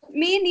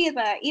Me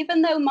neither.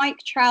 Even though Mike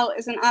Trout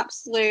is an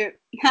absolute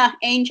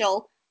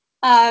angel,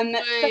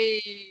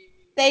 they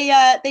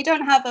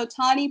don't have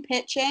Otani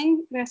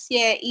pitching this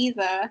year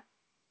either.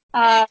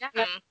 oh Um,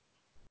 damn.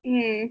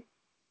 mm,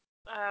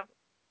 Um,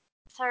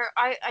 so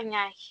I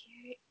yeah,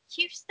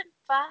 Houston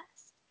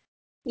first.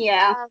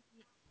 yeah. Um,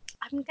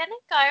 I'm gonna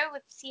go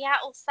with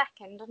Seattle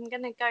second. I'm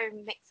gonna go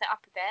mix it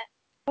up a bit.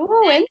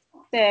 Oh, Then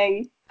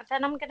interesting.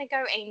 I'm gonna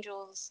go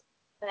Angels,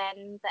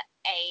 then the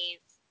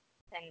A's,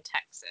 then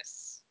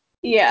Texas.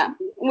 Yeah,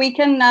 we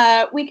can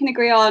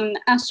agree on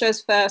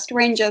Astros first.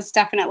 Rangers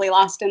definitely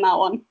last in that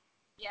one.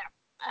 Yeah.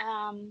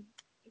 Um,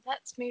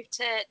 let's move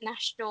to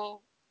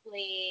National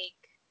League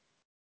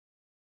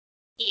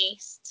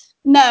East.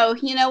 No,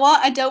 you know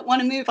what? I don't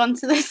want to move on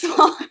to this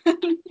one.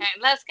 Okay,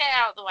 let's get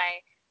out of the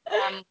way.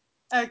 Um,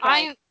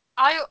 Okay.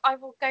 I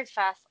will go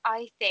first.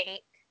 I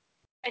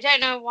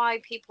don't know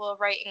why people are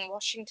rating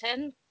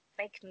Washington.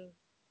 They can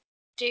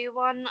do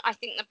one. I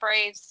think the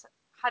Braves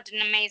had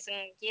an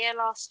amazing year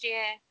last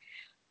year.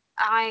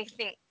 I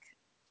think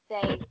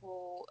they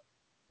will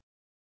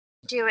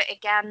do it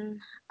again.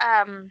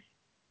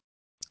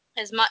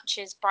 As much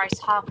as Bryce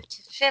Harper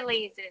to the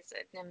Phillies is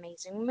an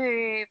amazing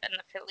move, and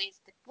the Phillies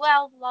did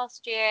well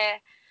last year,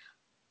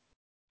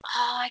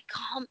 I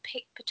can't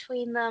pick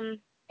between them.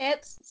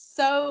 It's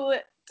so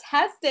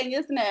testing,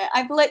 isn't it?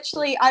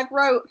 I've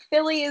wrote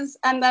Phillies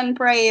and then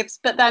Braves,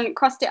 but then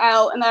crossed it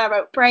out, and then I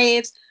wrote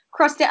Braves,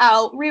 crossed it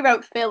out,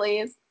 rewrote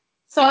Phillies.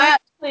 So I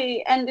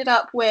actually ended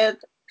up with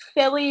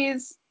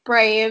Phillies,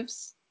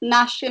 Braves,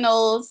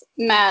 Nationals,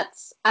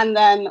 Mets, and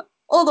then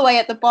all the way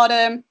at the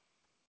bottom,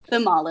 the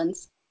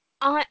Marlins.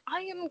 I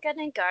am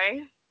gonna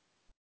go.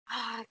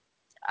 Ah,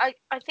 I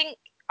think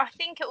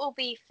it will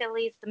be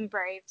Phillies and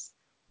Braves,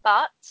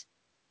 but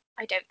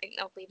I don't think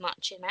there'll be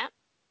much in it,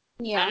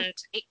 Yeah. and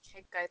it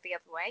could go the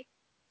other way.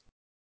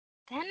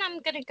 Then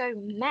I'm gonna go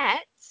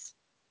Mets,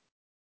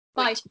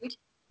 Bye. which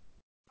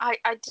I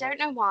don't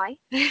know why.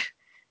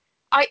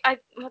 I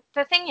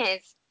the thing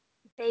is,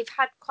 they've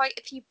had quite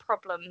a few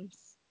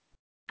problems,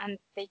 and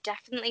they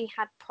definitely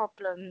had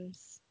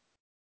problems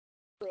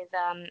with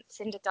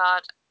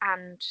Syndergaard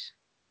and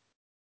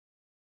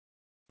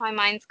my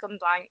mind's gone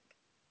blank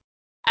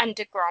and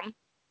DeGrom.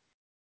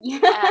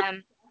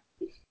 Um,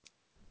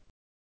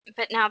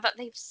 but now that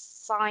they've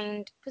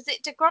signed, was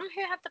it DeGrom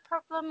who had the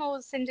problem or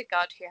was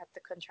Syndergaard who had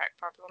the contract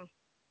problem?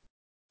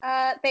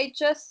 They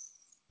just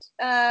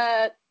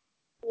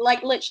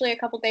like literally a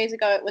couple days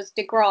ago it was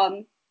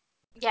DeGrom.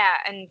 Yeah,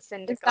 and Is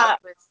Syndergaard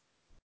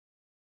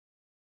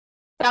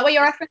that what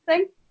you're was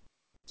referencing?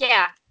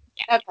 yeah.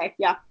 Okay,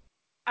 yeah.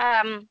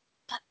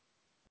 But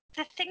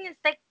the thing is,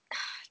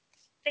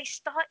 they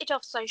started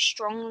off so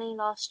strongly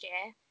last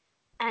year,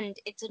 and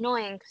it's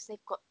annoying because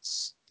they've got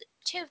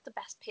two of the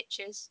best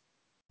pitchers.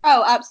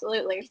 Oh,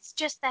 absolutely. It's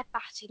just their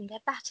batting. Their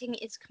batting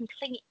is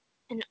complete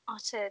and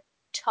utter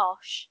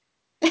tosh.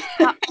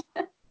 How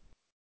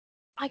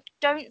I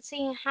don't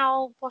see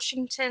how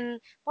Washington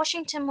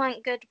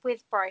went good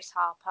with Bryce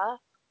Harper.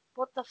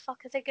 What the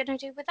fuck are they gonna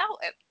do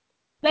without him?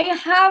 They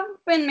have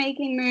been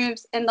making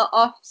moves in the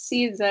off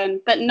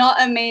season, but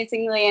not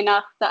amazingly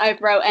enough that I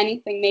wrote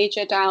anything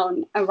major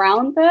down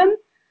around them.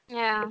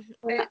 Yeah,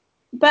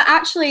 But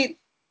actually,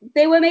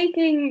 they were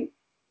making.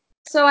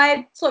 So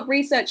I sort of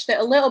researched it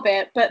a little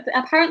bit, but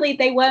apparently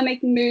they were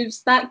making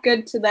moves that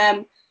good to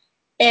them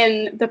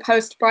in the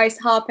post Bryce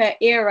Harper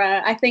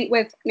era. I think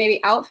with maybe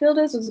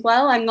outfielders as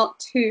well. I'm not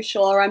too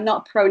sure. I'm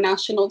not a pro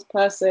Nationals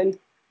person.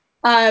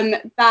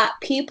 That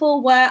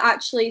people were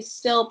actually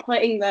still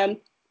putting them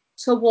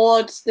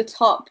towards the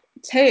top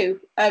two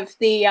of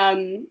the.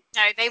 no,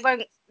 they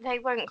won't. They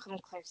won't come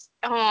close.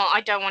 Oh,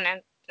 I don't want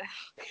to.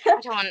 I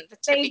don't want to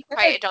They be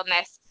quoted on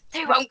this.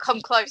 They won't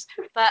come close.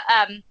 But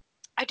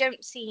I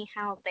don't see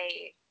how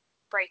they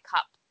break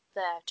up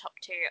the top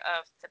two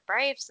of the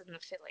Braves and the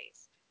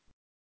Phillies.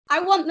 I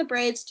want the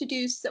Braves to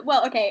do so.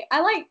 Well, okay, I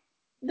like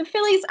the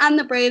Phillies and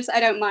the Braves. I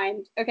don't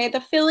mind. Okay,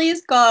 the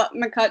Phillies got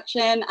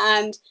McCutcheon,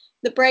 and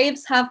the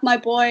Braves have my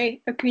boy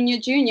Acuna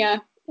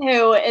Jr.,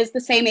 who is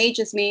the same age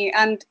as me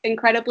and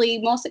incredibly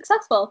more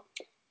successful.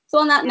 So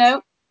on that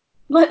note,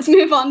 let's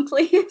move on,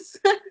 please.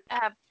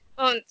 Um,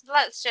 well,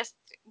 let's just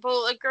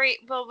we'll agree.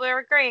 Well, we're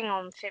agreeing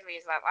on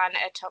Phillies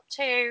Atlanta at top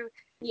two.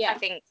 I Yeah,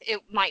 think it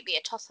might be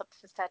a toss up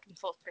for third and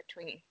fourth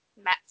between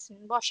Mets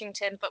and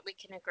Washington, but we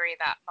can agree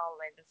that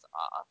Marlins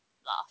are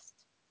last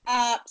in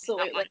that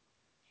absolutely.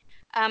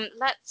 one.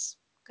 Let's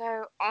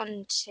go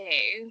on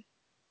to.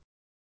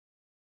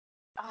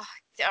 Oh,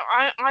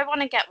 I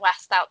want to get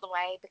West out the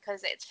way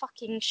because it's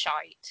fucking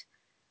shite.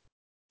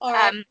 All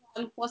right,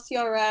 Um, what's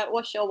your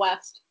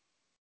West?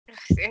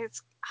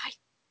 it's I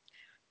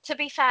to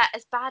be fair,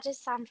 as bad as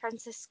San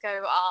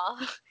Francisco are,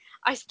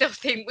 I still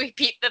think we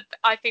beat the.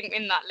 I think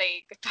in that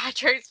league, the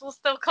Padres will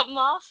still come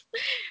last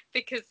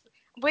because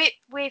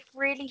we're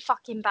really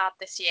fucking bad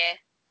this year.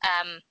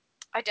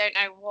 I don't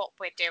know what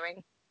we're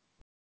doing.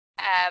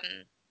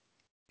 Um,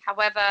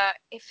 however,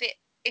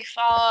 if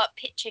our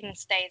pitching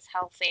stays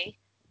healthy,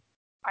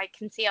 I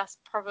can see us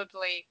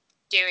probably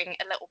doing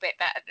a little bit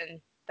better than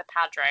the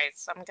Padres.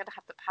 So I'm gonna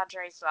have the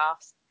Padres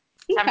last,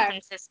 San Okay.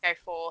 Francisco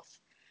fourth,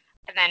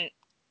 and then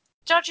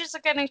Dodgers are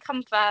going to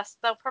come first.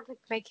 They'll probably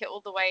make it all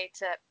the way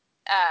to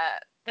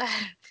the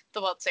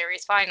the World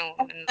Series final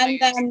and And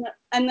lose.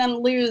 then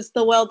lose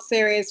the World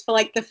Series for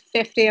like the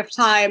 50th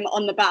time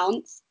on the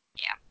bounce.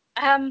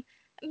 Yeah.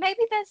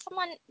 Maybe there's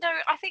someone. No,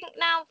 I think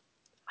now.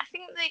 I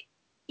think the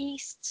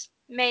East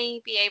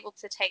may be able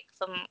to take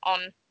them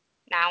on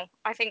now.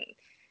 I think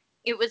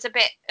it was a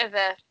bit of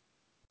a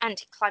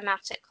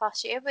anticlimactic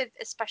last year with,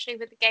 especially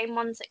with the game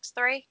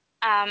 163.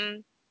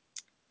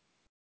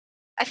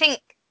 I think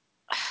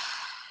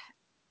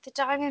the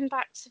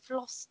Diamondbacks have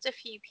lost a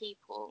few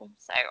people,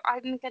 so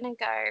I'm gonna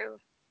go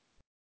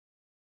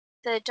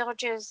the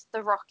Dodgers,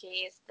 the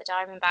Rockies, the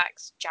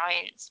Diamondbacks,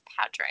 Giants,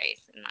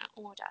 Padres in that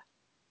order.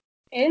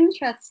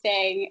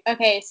 Interesting.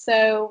 Okay,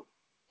 so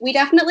we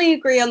definitely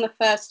agree on the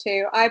first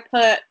two. I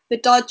put the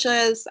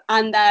Dodgers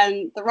and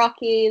then the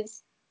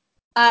Rockies,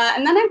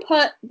 and then I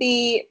put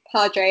the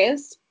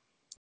Padres.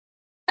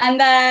 And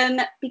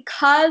then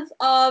because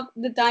of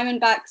the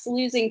Diamondbacks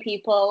losing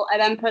people, I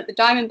then put the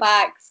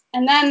Diamondbacks.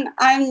 And then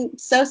I'm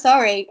so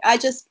sorry. I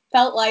just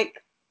felt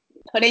like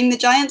putting the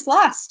Giants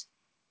last.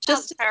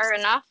 That's Just fair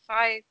enough.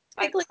 I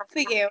specifically for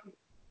probably you.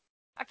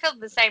 I feel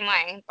the same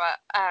way, but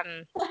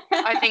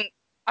I think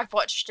I've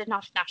watched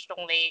enough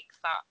National League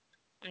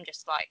that I'm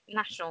just like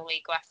National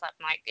League West. I'm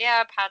like,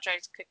 yeah,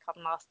 Padres could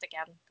come last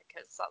again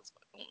because that's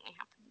what normally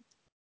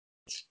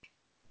happens.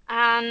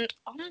 And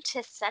on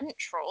to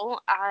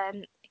Central.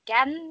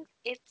 again,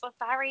 it's a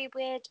very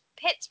weird.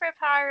 Pittsburgh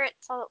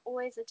Pirates are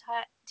always a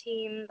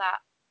team that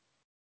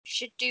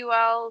should do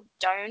well,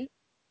 don't.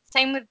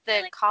 Same with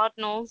the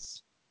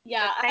Cardinals.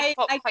 Yeah, Like they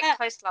got I quite get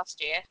close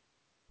last year.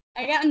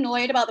 I get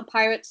annoyed about the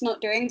Pirates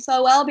not doing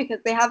so well because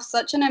they have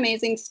such an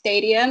amazing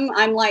stadium.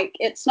 I'm like,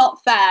 it's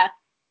not fair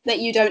that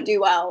you don't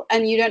do well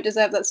and you don't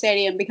deserve that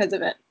stadium because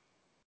of it.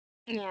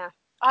 Yeah.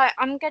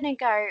 I'm gonna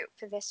go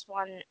for this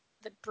one,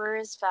 the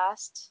Brewers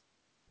first.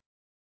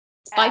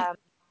 Spicy.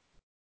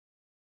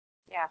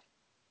 Yeah.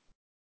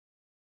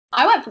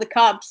 I went for the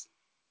Cubs.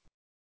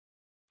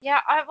 Yeah,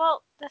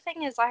 well the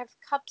thing is I have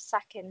Cubs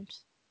second.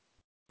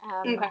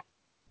 Okay.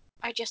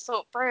 I just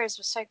thought Brewers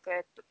were so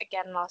good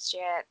again last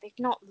year. They've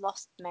not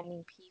lost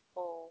many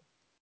people.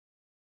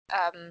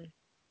 Um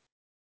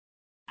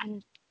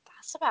and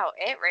that's about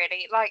it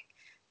really. Like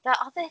the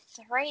other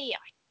three,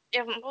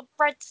 well,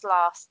 Reds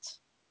last.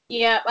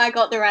 Yeah, I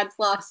got the Reds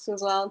last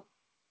as well.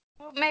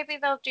 Well, maybe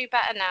they'll do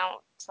better now.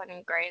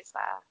 Sonny Gray's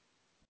there.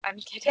 I'm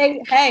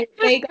kidding.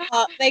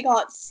 They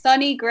got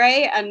Sonny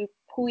Gray and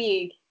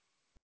Puig,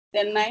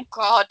 didn't Oh they?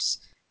 God.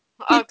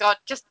 Oh God.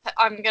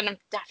 I'm gonna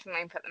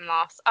definitely put them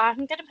last.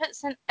 I'm gonna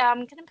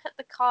put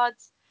the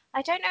Cards.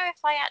 I don't know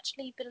if I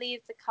actually believe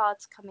the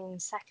Cards come in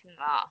second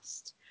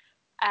last.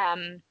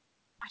 I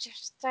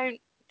just don't.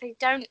 They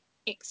don't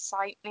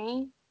excite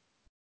me.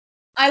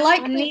 I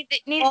like And the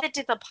neither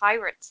did the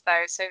Pirates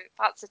though. So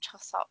that's a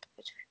toss up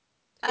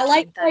I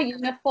like between their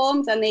them.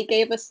 uniforms and they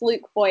gave us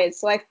Luke Boyd,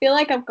 so I feel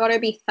like I've got to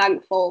be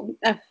thankful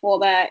for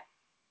their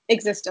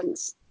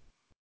existence.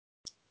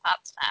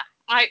 That's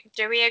fair.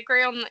 Do we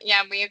agree on?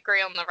 Yeah, we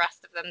agree on the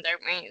rest of them,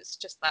 don't we? It's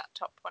just that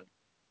top one.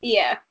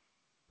 Yeah.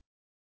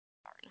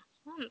 Fair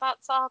enough.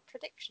 That's our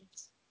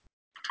predictions.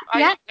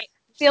 Yeah.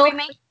 Should Feel we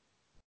make?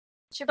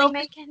 Should we feel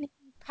make any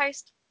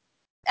post?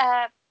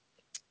 Uh,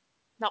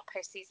 not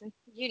postseason.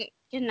 You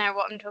know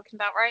what I'm talking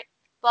about, right?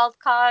 Wild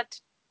card,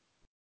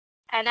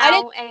 I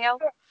didn't NL, AL.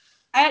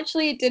 I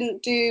actually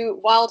didn't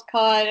do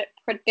wildcard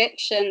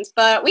predictions,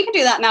 but we can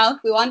do that now if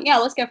we want. Yeah,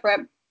 let's go for it.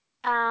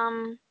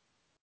 Um.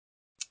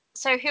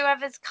 So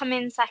whoever's come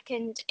in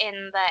second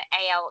in the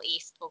AL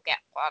East will get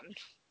one,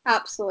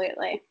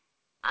 Absolutely.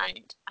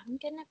 and I'm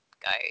gonna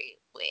go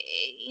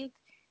with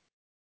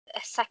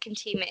a second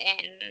team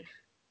in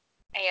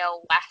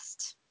AL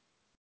West.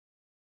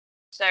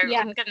 So Yeah.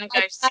 I'm gonna I, go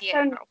I don't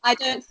Seattle. I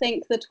don't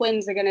think the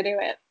Twins are gonna do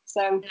it.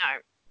 So No,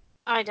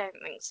 I don't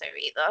think so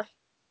either.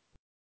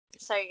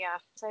 So yeah,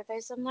 so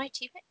those are my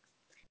two picks.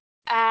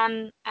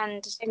 And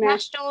amen.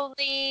 National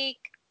League,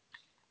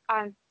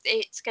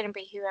 it's going to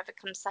be whoever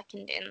comes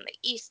second in the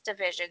East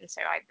Division,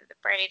 so either the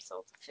Braves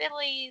or the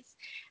Phillies,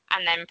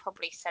 and then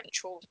probably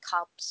Central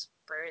Cubs,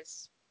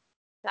 Brewers,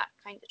 that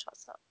kind of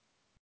toss up.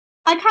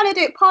 I kind of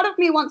do. Part of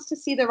me wants to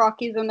see the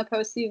Rockies in the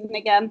postseason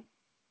again.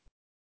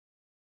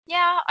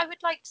 Yeah, I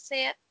would like to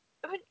see it.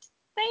 Would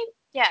they?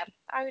 Yeah,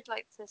 I would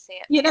like to see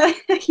it. You know,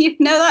 you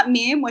know that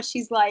meme where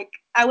she's like,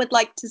 "I would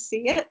like to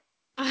see it."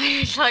 I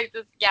would like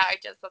to. Yeah, I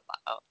just said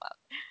that out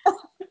loud.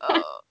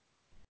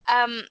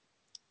 Oh,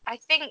 I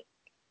think.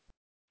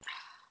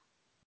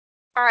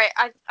 All right,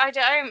 I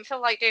don't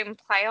feel like doing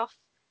playoff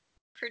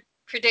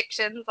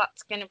predictions.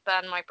 That's gonna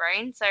burn my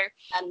brain. So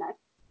I know.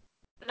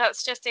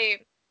 let's just do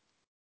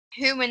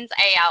who wins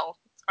AL.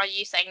 Are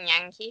you saying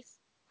Yankees?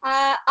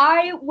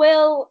 I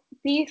will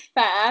be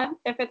fair.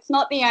 If it's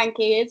not the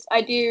Yankees,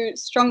 I do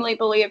strongly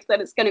believe that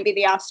it's going to be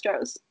the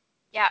Astros.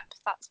 Yep,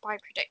 that's my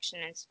prediction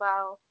as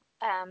well.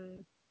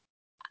 Um,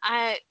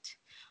 I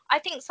I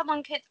think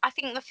someone could. I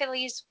think the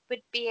Phillies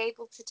would be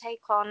able to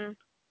take on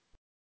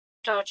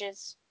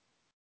Dodgers.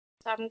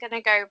 So I'm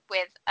gonna go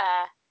with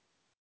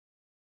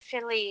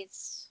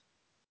Phillies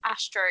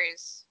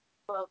Astros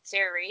World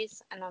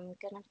Series, and I'm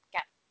gonna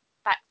get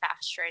back the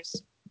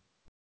Astros.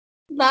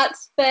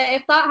 That's fair.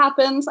 If that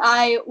happens,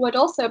 I would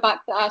also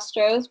back the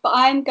Astros, but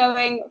I'm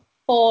going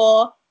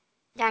for.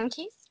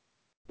 Yankees.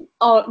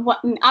 Oh, what?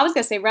 I was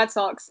going to say Red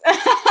Sox.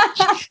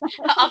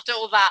 After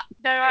all that,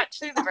 no,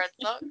 actually the Red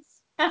Sox.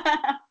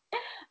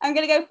 I'm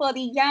going to go for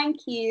the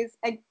Yankees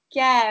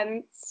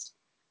against.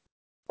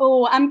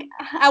 Oh,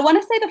 I want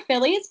to say the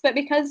Phillies, but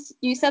because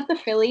you said the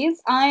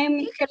Phillies, I'm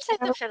You gonna could say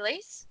the go.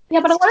 Phillies. Yeah,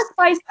 but It's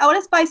just I want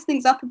to spice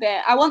things up a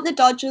bit. I want the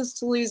Dodgers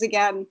to lose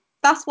again.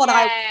 That's what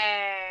I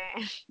yay.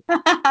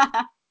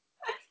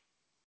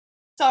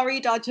 Sorry,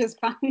 Dodgers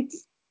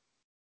fans.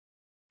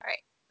 All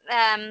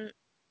right.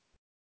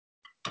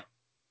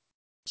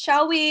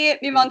 Shall we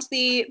move on to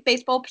the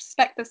baseball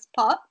perspectives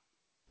part?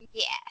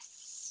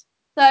 Yes.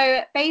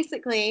 So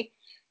basically,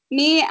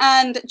 me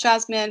and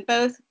Jasmine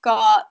both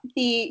got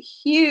the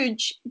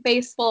huge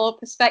baseball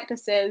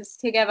prospectuses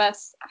to give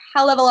us a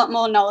hell of a lot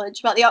more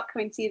knowledge about the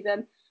upcoming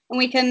season, and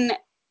we can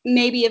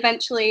maybe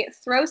eventually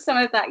throw some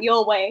of that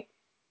your way.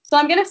 So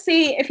I'm going to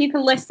see if you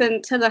can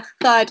listen to the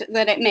thud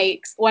that it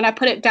makes when I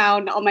put it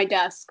down on my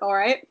desk, all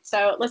right?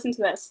 So listen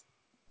to this.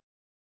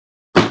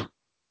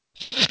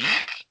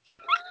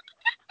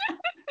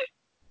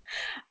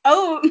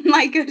 Oh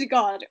my good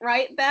God,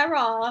 right? There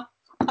are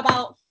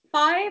about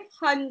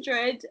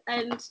 500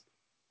 and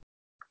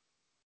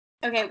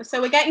Okay,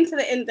 so we're getting to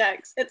the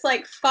index. It's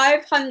like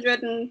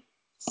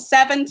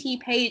 570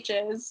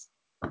 pages.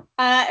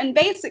 And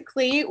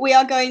basically, we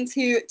are going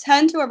to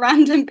turn to a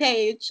random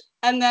page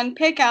and then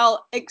pick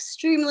out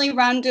extremely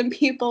random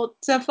people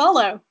to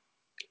follow.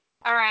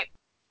 All right.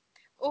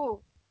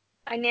 Oh,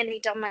 I nearly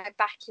done my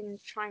back in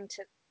trying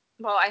to.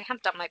 Well, I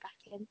have done my back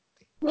in.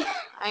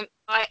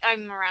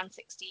 I'm around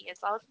 60 years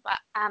old, but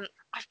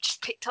I've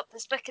just picked up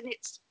this book and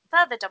it's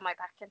further done my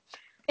back in.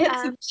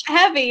 It's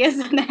heavy,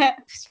 isn't it?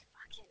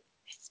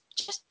 It's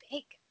just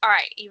big. All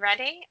right, you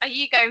ready? Are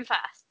you going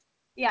first?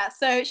 Yeah,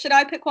 so should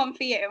I pick one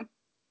for you?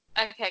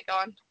 Okay, go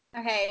on.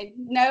 Okay,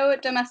 no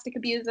domestic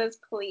abusers,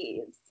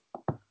 please.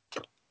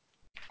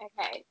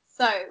 Okay,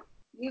 so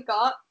you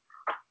got.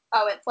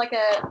 Oh, it's like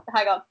a.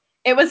 Hang on.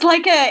 It was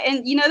like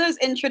you know those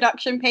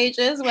introduction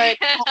pages where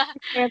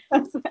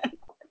it's.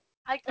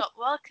 I got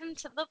welcome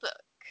to the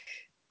book.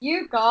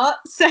 You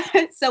got so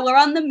we're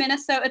on the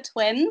Minnesota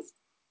Twins.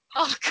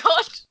 Oh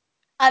God.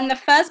 And the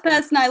first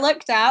person I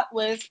looked at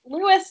was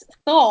Lewis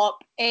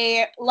Thorpe,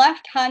 a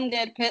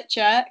left-handed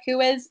pitcher who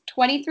is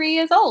 23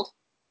 years old.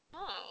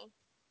 Oh,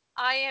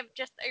 I have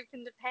just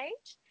opened a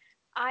page.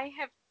 I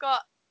have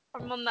got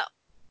from on the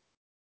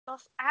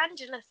Los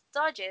Angeles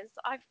Dodgers.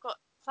 I've got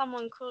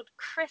someone called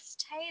Chris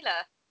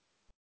Taylor.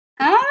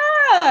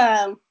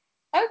 Oh,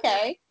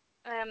 okay.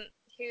 Um,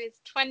 who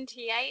is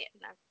 28,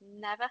 and I've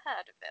never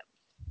heard of him.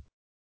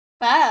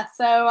 Fair.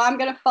 So I'm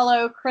gonna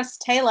follow Chris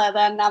Taylor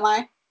then, am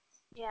I?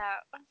 Yeah,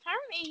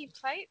 apparently he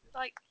played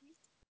like he's.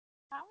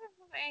 How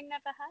have I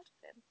never heard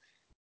of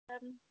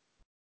him?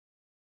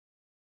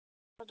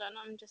 Hold on,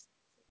 I'm just.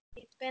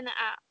 He's been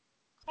at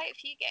quite a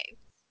few games.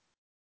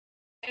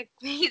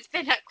 He's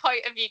been at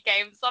quite a few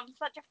games. I'm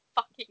such a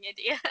fucking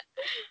idiot.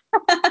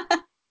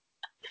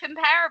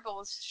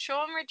 Comparables: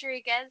 Sean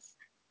Rodriguez,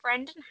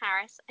 Brendan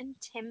Harris, and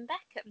Tim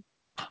Beckham.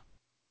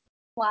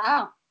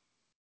 Wow.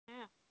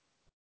 Yeah.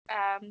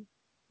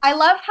 I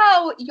love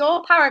how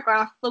your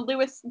paragraph for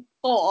Lewis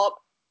Thorpe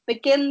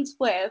begins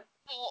with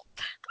Oh,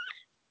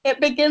 it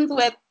begins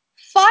with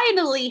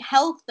finally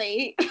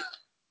healthy.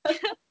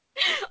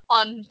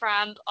 on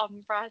brand,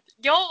 on brand.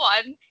 Your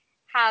one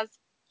has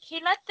he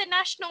led the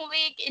National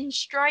League in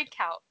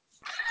strikeouts.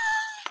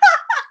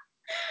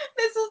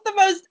 This is the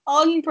most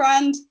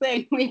on-brand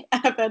thing we've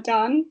ever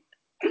done.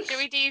 Should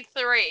we do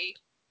three?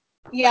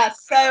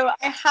 Yes, so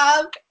I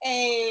have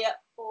a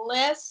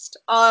list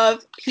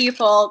of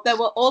people that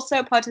were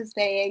also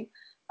participating.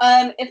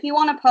 If you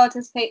want to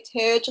participate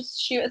too,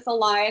 just shoot us a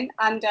line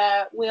and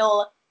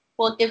we'll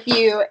give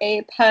you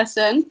a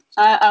person.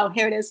 Oh,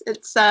 here it is.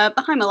 It's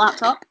behind my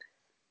laptop.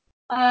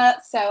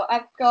 So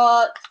I've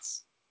got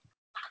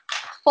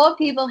 4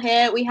 people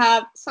here. We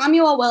have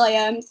Samuel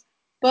Williams,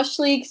 Bush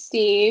League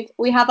Steve.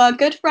 We have our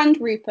good friend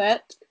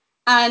Rupert,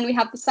 and we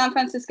have the San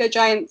Francisco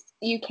Giants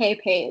UK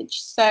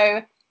page.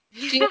 So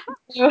do you,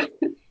 do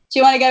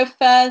you want to go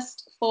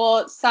first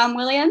for Sam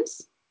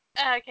Williams?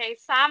 Okay,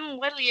 Sam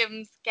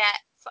Williams gets.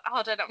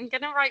 Hold on, I'm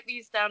gonna write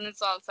these down as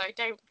well so I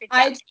don't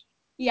I forget.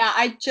 yeah,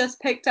 I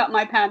just picked up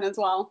my pen as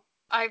well.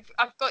 I've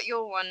got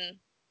your one.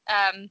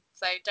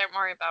 So don't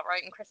worry about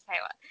writing Chris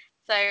Taylor.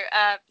 So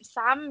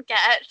Sam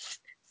gets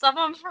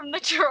someone from the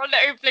Toronto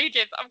Blue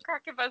Jays. I'm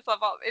cracking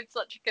myself up. It's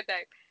such a good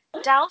name.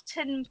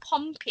 Dalton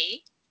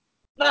Pompey,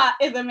 That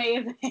is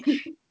amazing.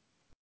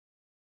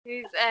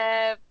 who's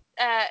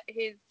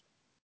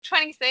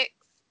 26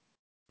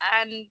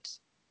 and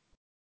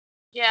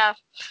yeah,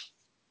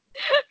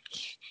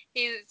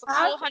 he's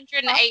Have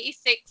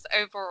 486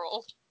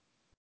 overall.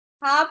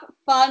 have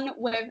fun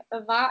with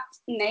that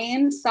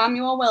name,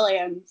 Samuel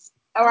Williams.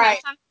 All Yeah,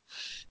 right. Sam.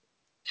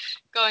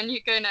 Go on,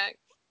 you go next.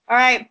 All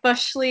right,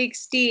 Bush League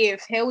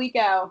Steve. Here we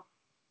go.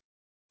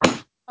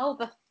 Oh,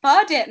 the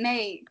thud it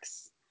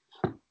makes.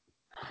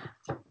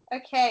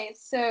 Okay,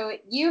 so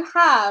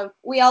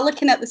we are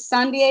looking at the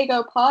San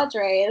Diego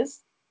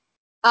Padres,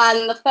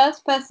 and the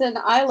first person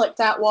I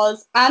looked at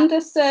was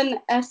Anderson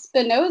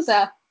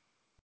Espinoza.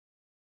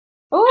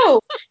 Oh,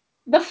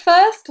 the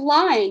first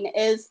line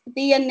is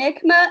the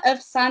enigma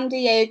of San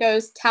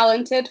Diego's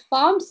talented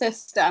farm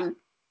system.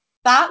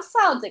 That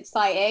sounds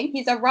exciting.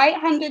 He's a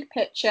right-handed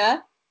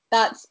pitcher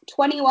that's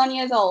 21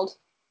 years old.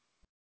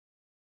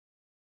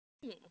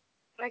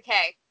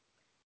 Okay.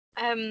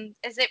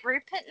 Is it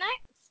Rupert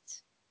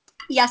next?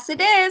 Yes,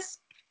 it is.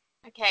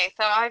 Okay,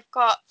 so I've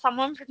got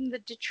someone from the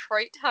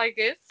Detroit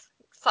Tigers.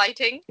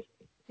 Exciting.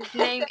 His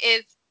name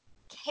is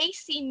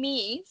Casey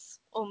Mies,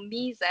 or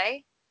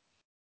Mise.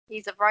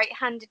 He's a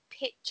right-handed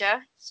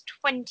pitcher. He's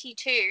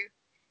 22,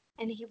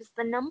 and he was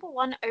the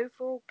 #1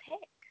 overall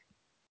pick.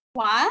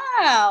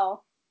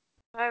 Wow.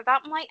 So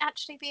that might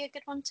actually be a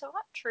good one to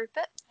watch,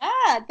 Rupert.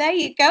 Ah, there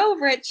you go,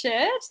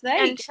 Richard.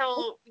 There you go.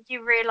 Until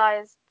you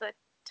realise the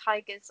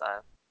Tigers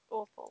are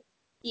awful.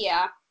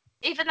 Yeah.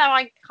 Even though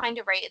I kind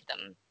of rated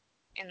them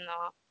in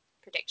the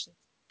predictions.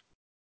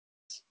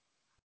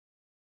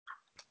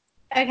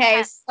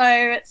 Okay,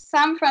 so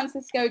San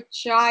Francisco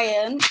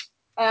Giants.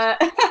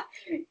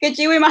 Could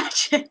you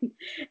imagine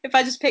if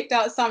I just picked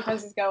out a San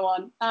Francisco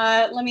one?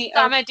 Let me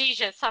open.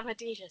 Samadija.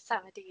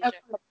 Oh,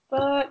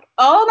 book.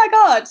 Oh my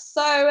god.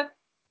 So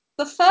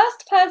the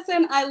first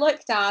person I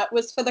looked at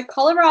was for the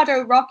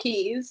Colorado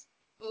Rockies.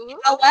 Ooh.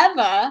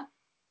 However,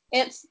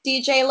 it's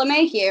DJ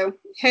LeMahieu,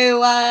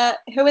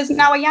 who is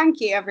now a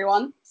Yankee,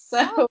 everyone.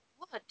 Oh,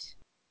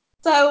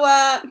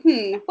 God.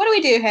 What do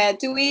we do here?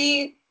 Do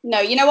we no,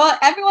 you know what?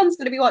 Everyone's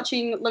gonna be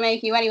watching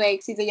LeMahieu anyway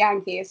because he's a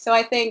Yankee. So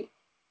I think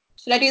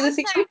should I do this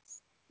Also, again?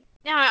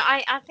 no,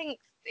 I think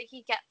that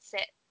he gets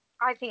it.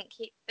 I think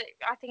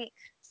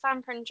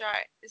San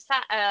Francisco.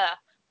 I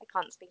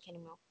can't speak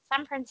anymore.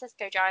 San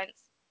Francisco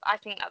Giants. I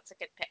think that's a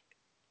good pick.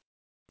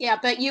 Yeah,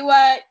 but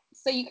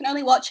so you can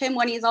only watch him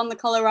when he's on the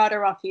Colorado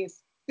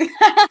Rockies.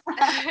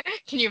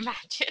 Can you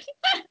imagine?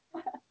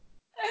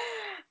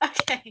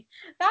 Okay,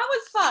 that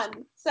was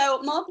fun.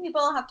 So more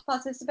people have to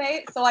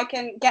participate so I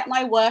can get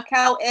my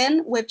workout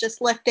in with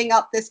just lifting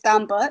up this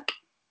damn book.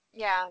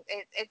 Yeah,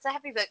 it's a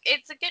heavy book.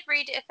 It's a good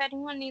read if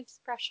anyone needs to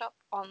brush up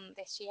on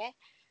this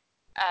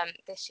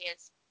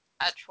year's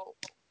actual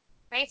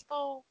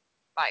baseball.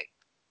 Like,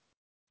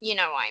 you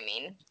know what I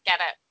mean. Get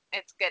it.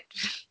 It's good.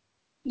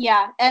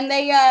 Yeah, and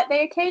they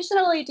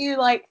occasionally do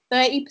like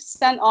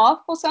 30%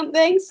 off or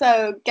something,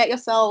 so get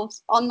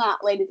yourselves on that,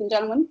 ladies and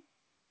gentlemen.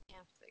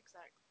 Yes,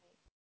 exactly.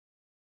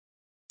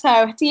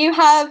 So, do you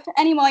have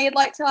any more you'd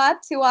like to add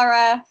to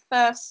our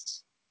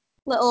first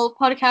little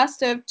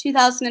podcast of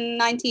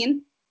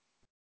 2019?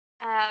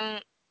 Um,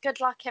 Good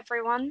luck,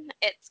 everyone.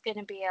 It's going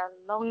to be a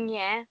long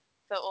year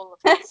for all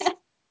of us.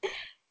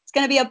 It's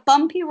going to be a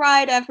bumpy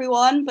ride,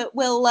 everyone, but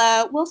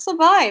we'll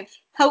survive.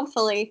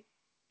 Hopefully,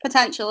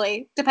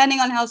 potentially, depending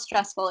on how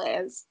stressful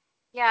it is.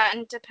 Yeah,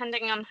 and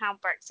depending on how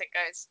Brexit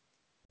goes,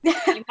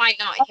 you might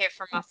not hear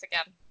from us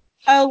again.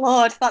 Oh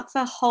Lord, that's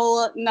a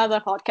whole nother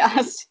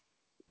podcast.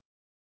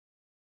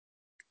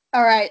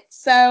 All right,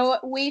 so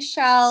we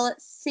shall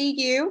see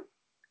you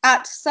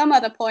at some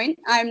other point.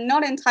 I'm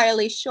not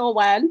entirely sure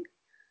when.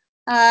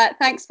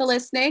 Thanks for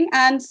listening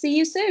and see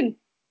you soon.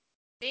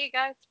 See you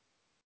guys.